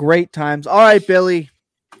great times. All right, Billy,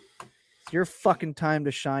 it's your fucking time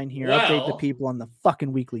to shine here. Update the people on the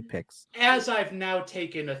fucking weekly picks. As I've now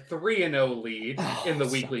taken a 3-0 lead in the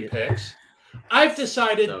weekly picks, I've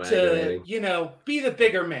decided to, be the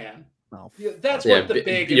bigger man. Oh, that's what the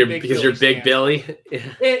big because you're Big Billy.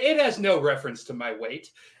 It has no reference to my weight.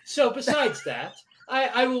 So besides that,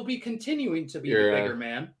 I will be continuing to be the bigger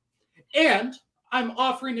man, and I'm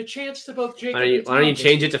offering a chance to both Jacob. Why don't you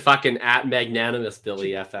change it to fucking at magnanimous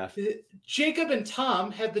Billy FF? Jacob and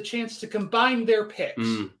Tom had the chance to combine their picks,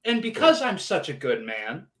 and because I'm such a good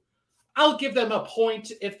man, I'll give them a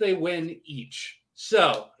point if they win each.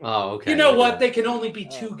 So, you know what? They can only be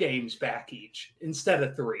 2 games back each instead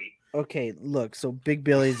of 3. Okay, look, so Big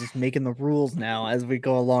Billy's just making the rules now as we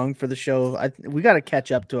go along for the show. We got to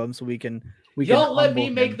catch up to him so we can. Don't let me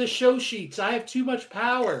make the show sheets. I have too much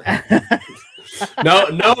power.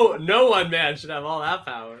 No one man should have all that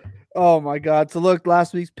power. Oh my God! So look,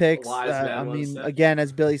 last week's picks. Again,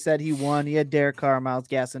 as Billy said, he won. He had Derek Carr, Miles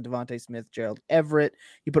Gaskin, Devontae Smith, Gerald Everett.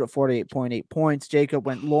 He put up 48.8 points. Jacob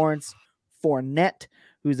went Lawrence Fournette,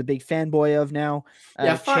 who's a big fanboy of now.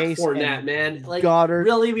 Fuck Chase Fournette, man. Like, Goddard.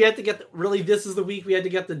 Really, we had to get this is the week we had to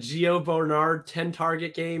get the Gio Bernard 10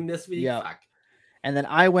 target game this week. Yeah. Fuck. And then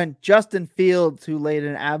I went Justin Fields, who laid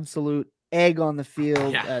an absolute egg on the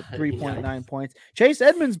field at 3.9 points. Chase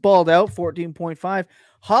Edmonds balled out 14.5.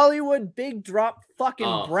 Hollywood big drop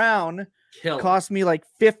fucking Brown cost me like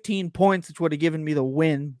 15 points, which would have given me the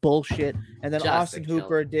win. Bullshit. And then Austin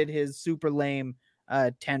Hooper did his super lame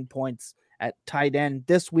 10 points at tight end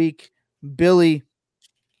this week. Billy,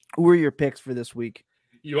 who are your picks for this week?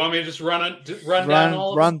 You want me to just run down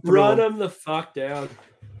all of them? Run them the fuck down.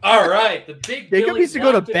 All right, the big Jacob needs to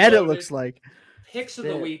go to bed, it looks like. Picks of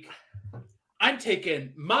the week. I'm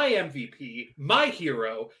taking my MVP, my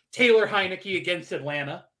hero, Taylor Heineke against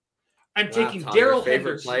Atlanta. I'm taking Darrell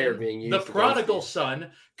Henderson, the prodigal son,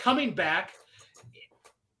 coming back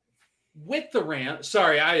with the Rams.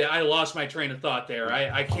 Sorry, I lost my train of thought there.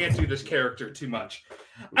 I can't do this character too much.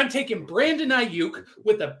 I'm taking Brandon Ayuk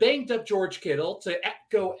with a banged-up George Kittle to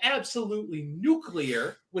go absolutely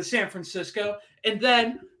nuclear with San Francisco. And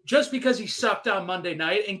then, just because he sucked on Monday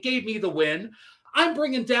night and gave me the win, I'm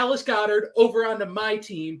bringing Dallas Goedert over onto my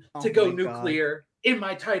team to go nuclear in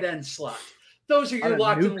my tight end slot. Those are your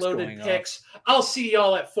locked and loaded picks. I'll see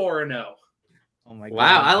y'all at 4-0. Oh my God!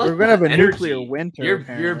 Wow, we're gonna have a nuclear winter.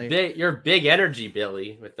 You're big energy,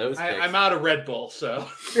 Billy, with those picks. I'm out of Red Bull, so.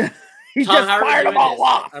 He Tom, just fired them all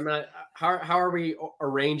off. How are we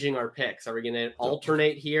arranging our picks? Are we going to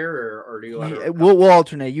alternate here, or do you want to? We'll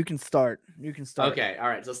alternate. You can start. Okay, all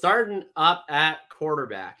right. So starting up at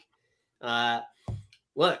quarterback.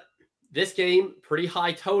 Look, this game pretty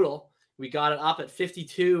high total. We got it up at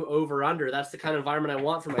 52 over under. That's the kind of environment I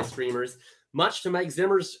want for my streamers. Much to Mike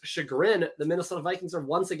Zimmer's chagrin, the Minnesota Vikings are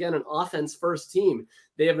once again an offense-first team.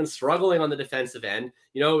 They have been struggling on the defensive end.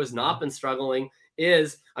 You know who has not been struggling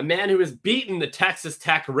is a man who has beaten the Texas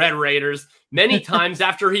Tech Red Raiders many times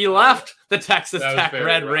after he left the Texas Tech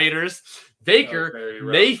Red Raiders. Baker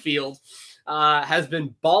Mayfield has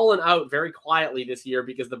been balling out very quietly this year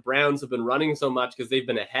because the Browns have been running so much because they've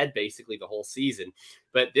been ahead basically the whole season.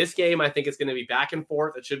 But this game, I think it's going to be back and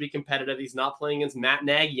forth. It should be competitive. He's not playing against Matt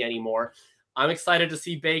Nagy anymore. I'm excited to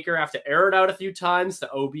see Baker have to air it out a few times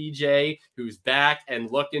to OBJ, who's back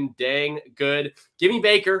and looking dang good. Give me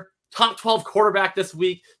Baker, top 12 quarterback this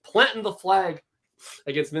week, planting the flag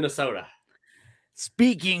against Minnesota.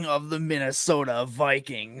 Speaking of the Minnesota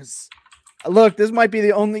Vikings, look, this might be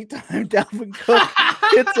the only time Dalvin Cook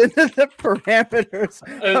gets into the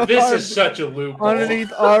parameters. This is such a loophole. Underneath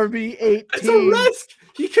RB18. It's a risk.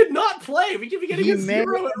 He could not play. We could be getting He a may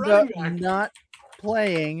 0 at end running up back. not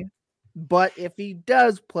playing, but if he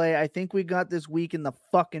does play, I think we got this week in the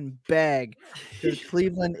fucking bag. Because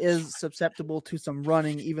Cleveland is susceptible to some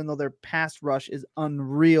running, even though their pass rush is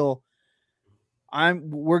unreal.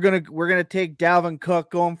 We're gonna take Dalvin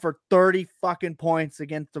Cook going for 30 fucking points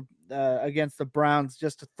against the Browns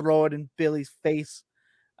just to throw it in Billy's face.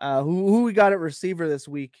 Who we got at receiver this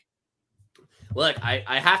week? Look,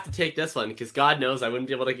 I have to take this one because God knows I wouldn't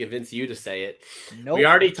be able to convince you to say it. Nope. We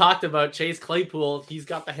already talked about Chase Claypool. He's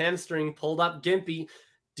got the hamstring pulled up, gimpy.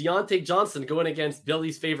 Deontay Johnson going against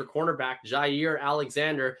Billy's favorite cornerback, Jair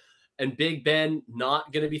Alexander, and Big Ben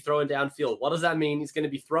not going to be throwing downfield. What does that mean? He's going to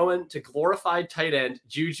be throwing to glorified tight end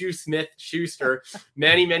Juju Smith-Schuster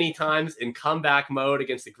many, many times in comeback mode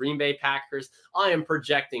against the Green Bay Packers. I am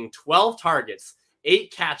projecting 12 targets,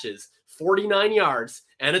 8 catches, 49 yards,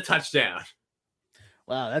 and a touchdown.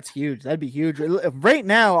 Wow, that's huge. That'd be huge. Right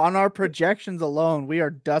now, on our projections alone, we are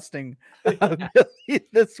dusting Billy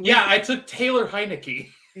this week. Yeah, I took Taylor Heineke.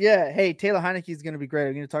 Yeah, hey, Taylor Heineke is going to be great.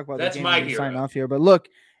 I'm going to talk about That's that game my when we hero. sign off here. But look,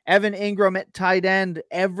 Evan Ingram at tight end.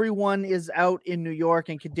 Everyone is out in New York,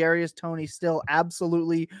 and Kadarius Toney still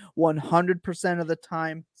absolutely 100% of the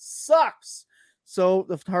time sucks. So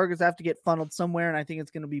the targets have to get funneled somewhere, and I think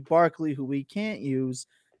it's going to be Barkley, who we can't use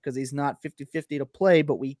because he's not 50-50 to play,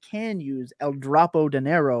 but we can use El Drapo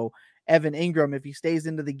Dinero, Evan Ingram. If he stays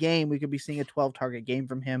into the game, we could be seeing a 12-target game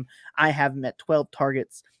from him. I have him at 12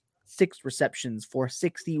 targets, 6 receptions for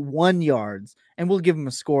 61 yards, and we'll give him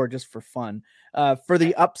a score just for fun. For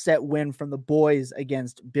the upset win from the boys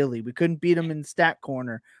against Billy. We couldn't beat him in stat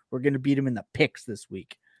corner. We're going to beat him in the picks this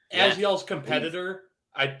week. As y'all's competitor,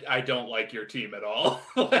 I don't like your team at all.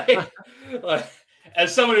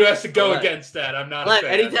 As someone who has to go against that, I'm not a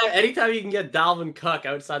fan. Anytime you can get Dalvin Cook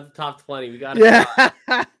outside the top 20, we got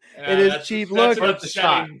it. It is cheap. Look, it's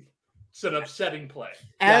an upsetting play.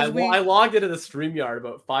 I logged into the StreamYard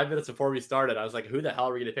about 5 minutes before we started. I was like, who the hell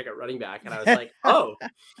are we going to pick at running back? And I was like, oh,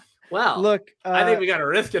 well, look, I think we got to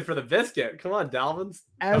risk it for the biscuit. Come on, Dalvin.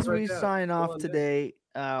 As we sign off today,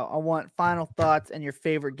 I want final thoughts and your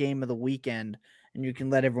favorite game of the weekend, and you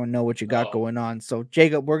can let everyone know what you got going on. So,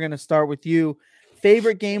 Jacob, we're going to start with you.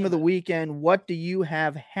 Favorite game of the weekend. What do you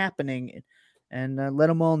have happening? And let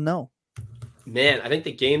them all know. Man, I think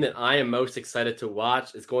the game that I am most excited to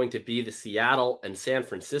watch is going to be the Seattle and San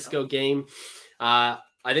Francisco game. I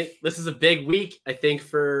think this is a big week, I think,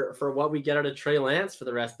 for what we get out of Trey Lance for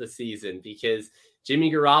the rest of the season, because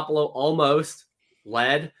Jimmy Garoppolo almost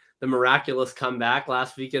led the miraculous comeback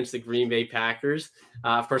last week against the Green Bay Packers.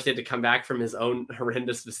 Of course, he had to come back from his own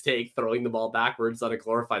horrendous mistake, throwing the ball backwards on a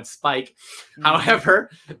glorified spike. Mm-hmm.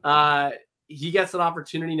 However, he gets an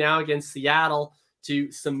opportunity now against Seattle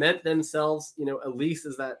to cement themselves, at least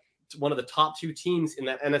as that one of the top 2 teams in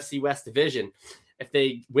that NFC West division. If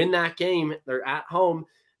they win that game, they're at home,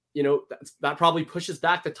 that probably pushes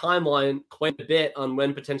back the timeline quite a bit on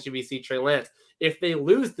when potentially we see Trey Lance. If they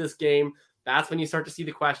lose this game, that's when you start to see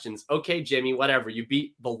the questions. Okay, Jimmy, whatever. You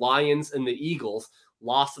beat the Lions and the Eagles,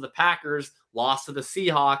 lost to the Packers, lost to the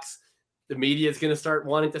Seahawks. The media is going to start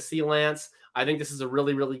wanting to see Lance. I think this is a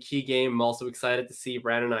really, really key game. I'm also excited to see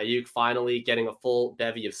Brandon Ayuk finally getting a full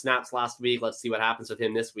bevy of snaps last week. Let's see what happens with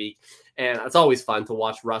him this week. And it's always fun to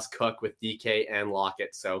watch Russ cook with DK and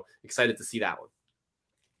Lockett. So excited to see that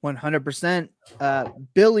one. 100%.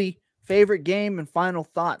 Billy, favorite game and final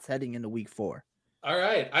thoughts heading into week 4. All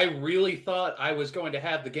right. I really thought I was going to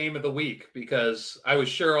have the game of the week because I was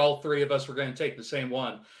sure all 3 of us were going to take the same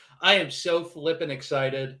one. I am so flippin'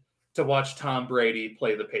 excited to watch Tom Brady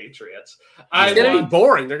play the Patriots. It's going to be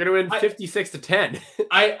boring. They're going to win 56-10.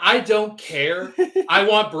 I don't care. I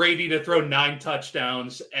want Brady to throw 9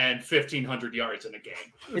 touchdowns and 1,500 yards in a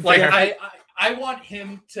game. I want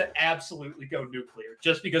him to absolutely go nuclear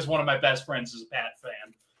just because one of my best friends is a Pat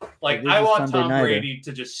fan. I want Tom Brady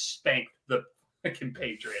to just spank the fucking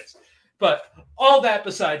Patriots. But all that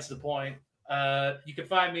besides the point. You can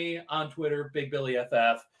find me on Twitter, Big Billy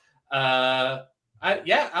FF. I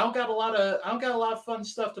don't got a lot of fun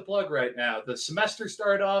stuff to plug right now. The semester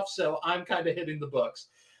started off, so I'm kind of hitting the books.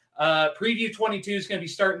 Preview 22 is going to be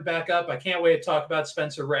starting back up. I can't wait to talk about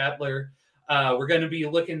Spencer Rattler. We're going to be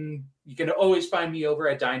looking. You can always find me over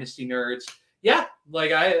at Dynasty Nerds. Yeah,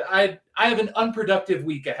 I have an unproductive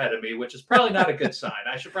week ahead of me, which is probably not a good sign.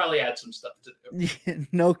 I should probably add some stuff to do.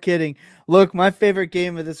 No kidding. Look, my favorite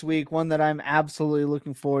game of this week, one that I'm absolutely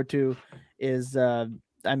looking forward to, is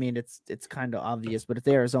it's kind of obvious, but it's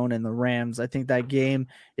Arizona and the Rams. I think that game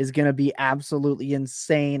is going to be absolutely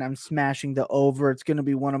insane. I'm smashing the over. It's going to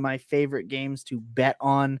be one of my favorite games to bet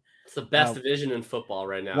on. It's the best division in football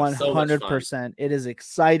right now. 100%. It is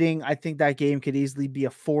exciting. I think that game could easily be a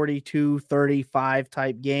 42-35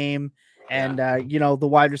 type game. And, the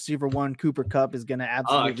wide receiver one, Cooper Kupp, is going to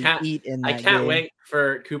absolutely eat in that game. I can't wait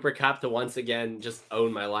for Cooper Kupp to once again just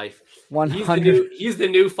own my life. 100. He's the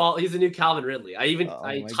new Calvin Ridley. I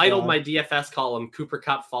titled my DFS column Cooper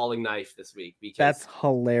Kupp Falling Knife this week. Because, that's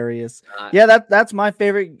hilarious. That's my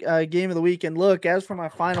favorite game of the week. And look, as for my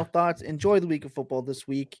final thoughts, enjoy the week of football this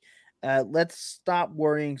week. Let's stop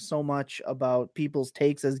worrying so much about people's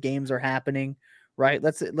takes as games are happening, right?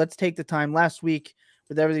 Let's take the time. Last week,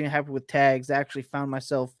 with everything that happened with tags, I actually found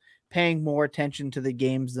myself paying more attention to the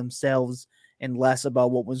games themselves and less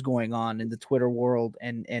about what was going on in the Twitter world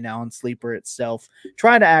and on Sleeper itself.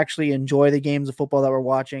 Try to actually enjoy the games of football that we're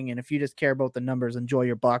watching. And if you just care about the numbers, enjoy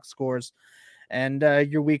your box scores and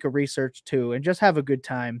your week of research too. And just have a good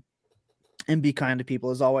time and be kind to people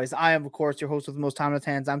as always. I am, of course, your host with the most time in his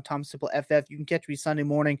hands. I'm Tom Simple FF. You can catch me Sunday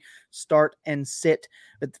morning, start and sit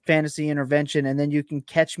with Fantasy Intervention. And then you can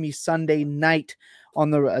catch me Sunday night on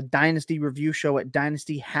the Dynasty review show at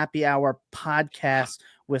Dynasty Happy Hour Podcast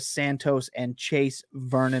with Santos and Chase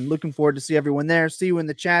Vernon. Looking forward to see everyone there. See you in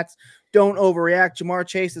the chats. Don't overreact. Jamar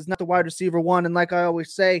Chase is not the wide receiver one. And like I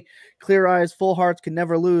always say, clear eyes, full hearts can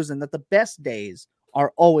never lose. And that the best days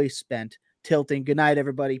are always spent tilting. Good night,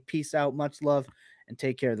 everybody. Peace out. Much love and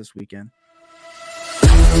take care this weekend.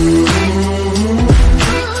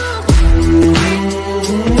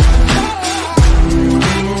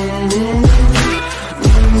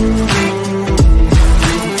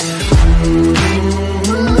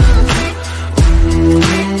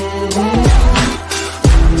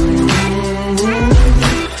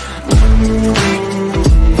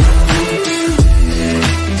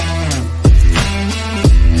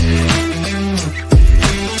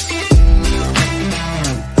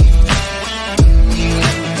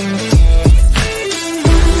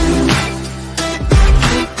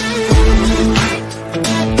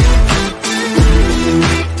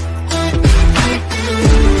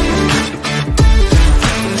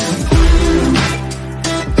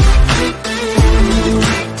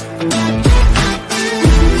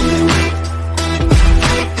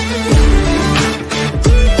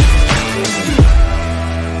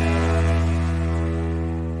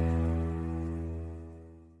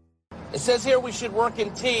 It says here we should work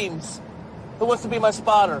in teams. Who wants to be my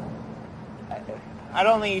spotter? I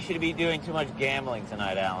don't think you should be doing too much gambling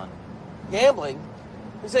tonight, Alan. Gambling?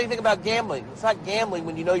 Who said anything about gambling? It's not gambling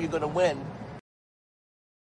when you know you're going to win.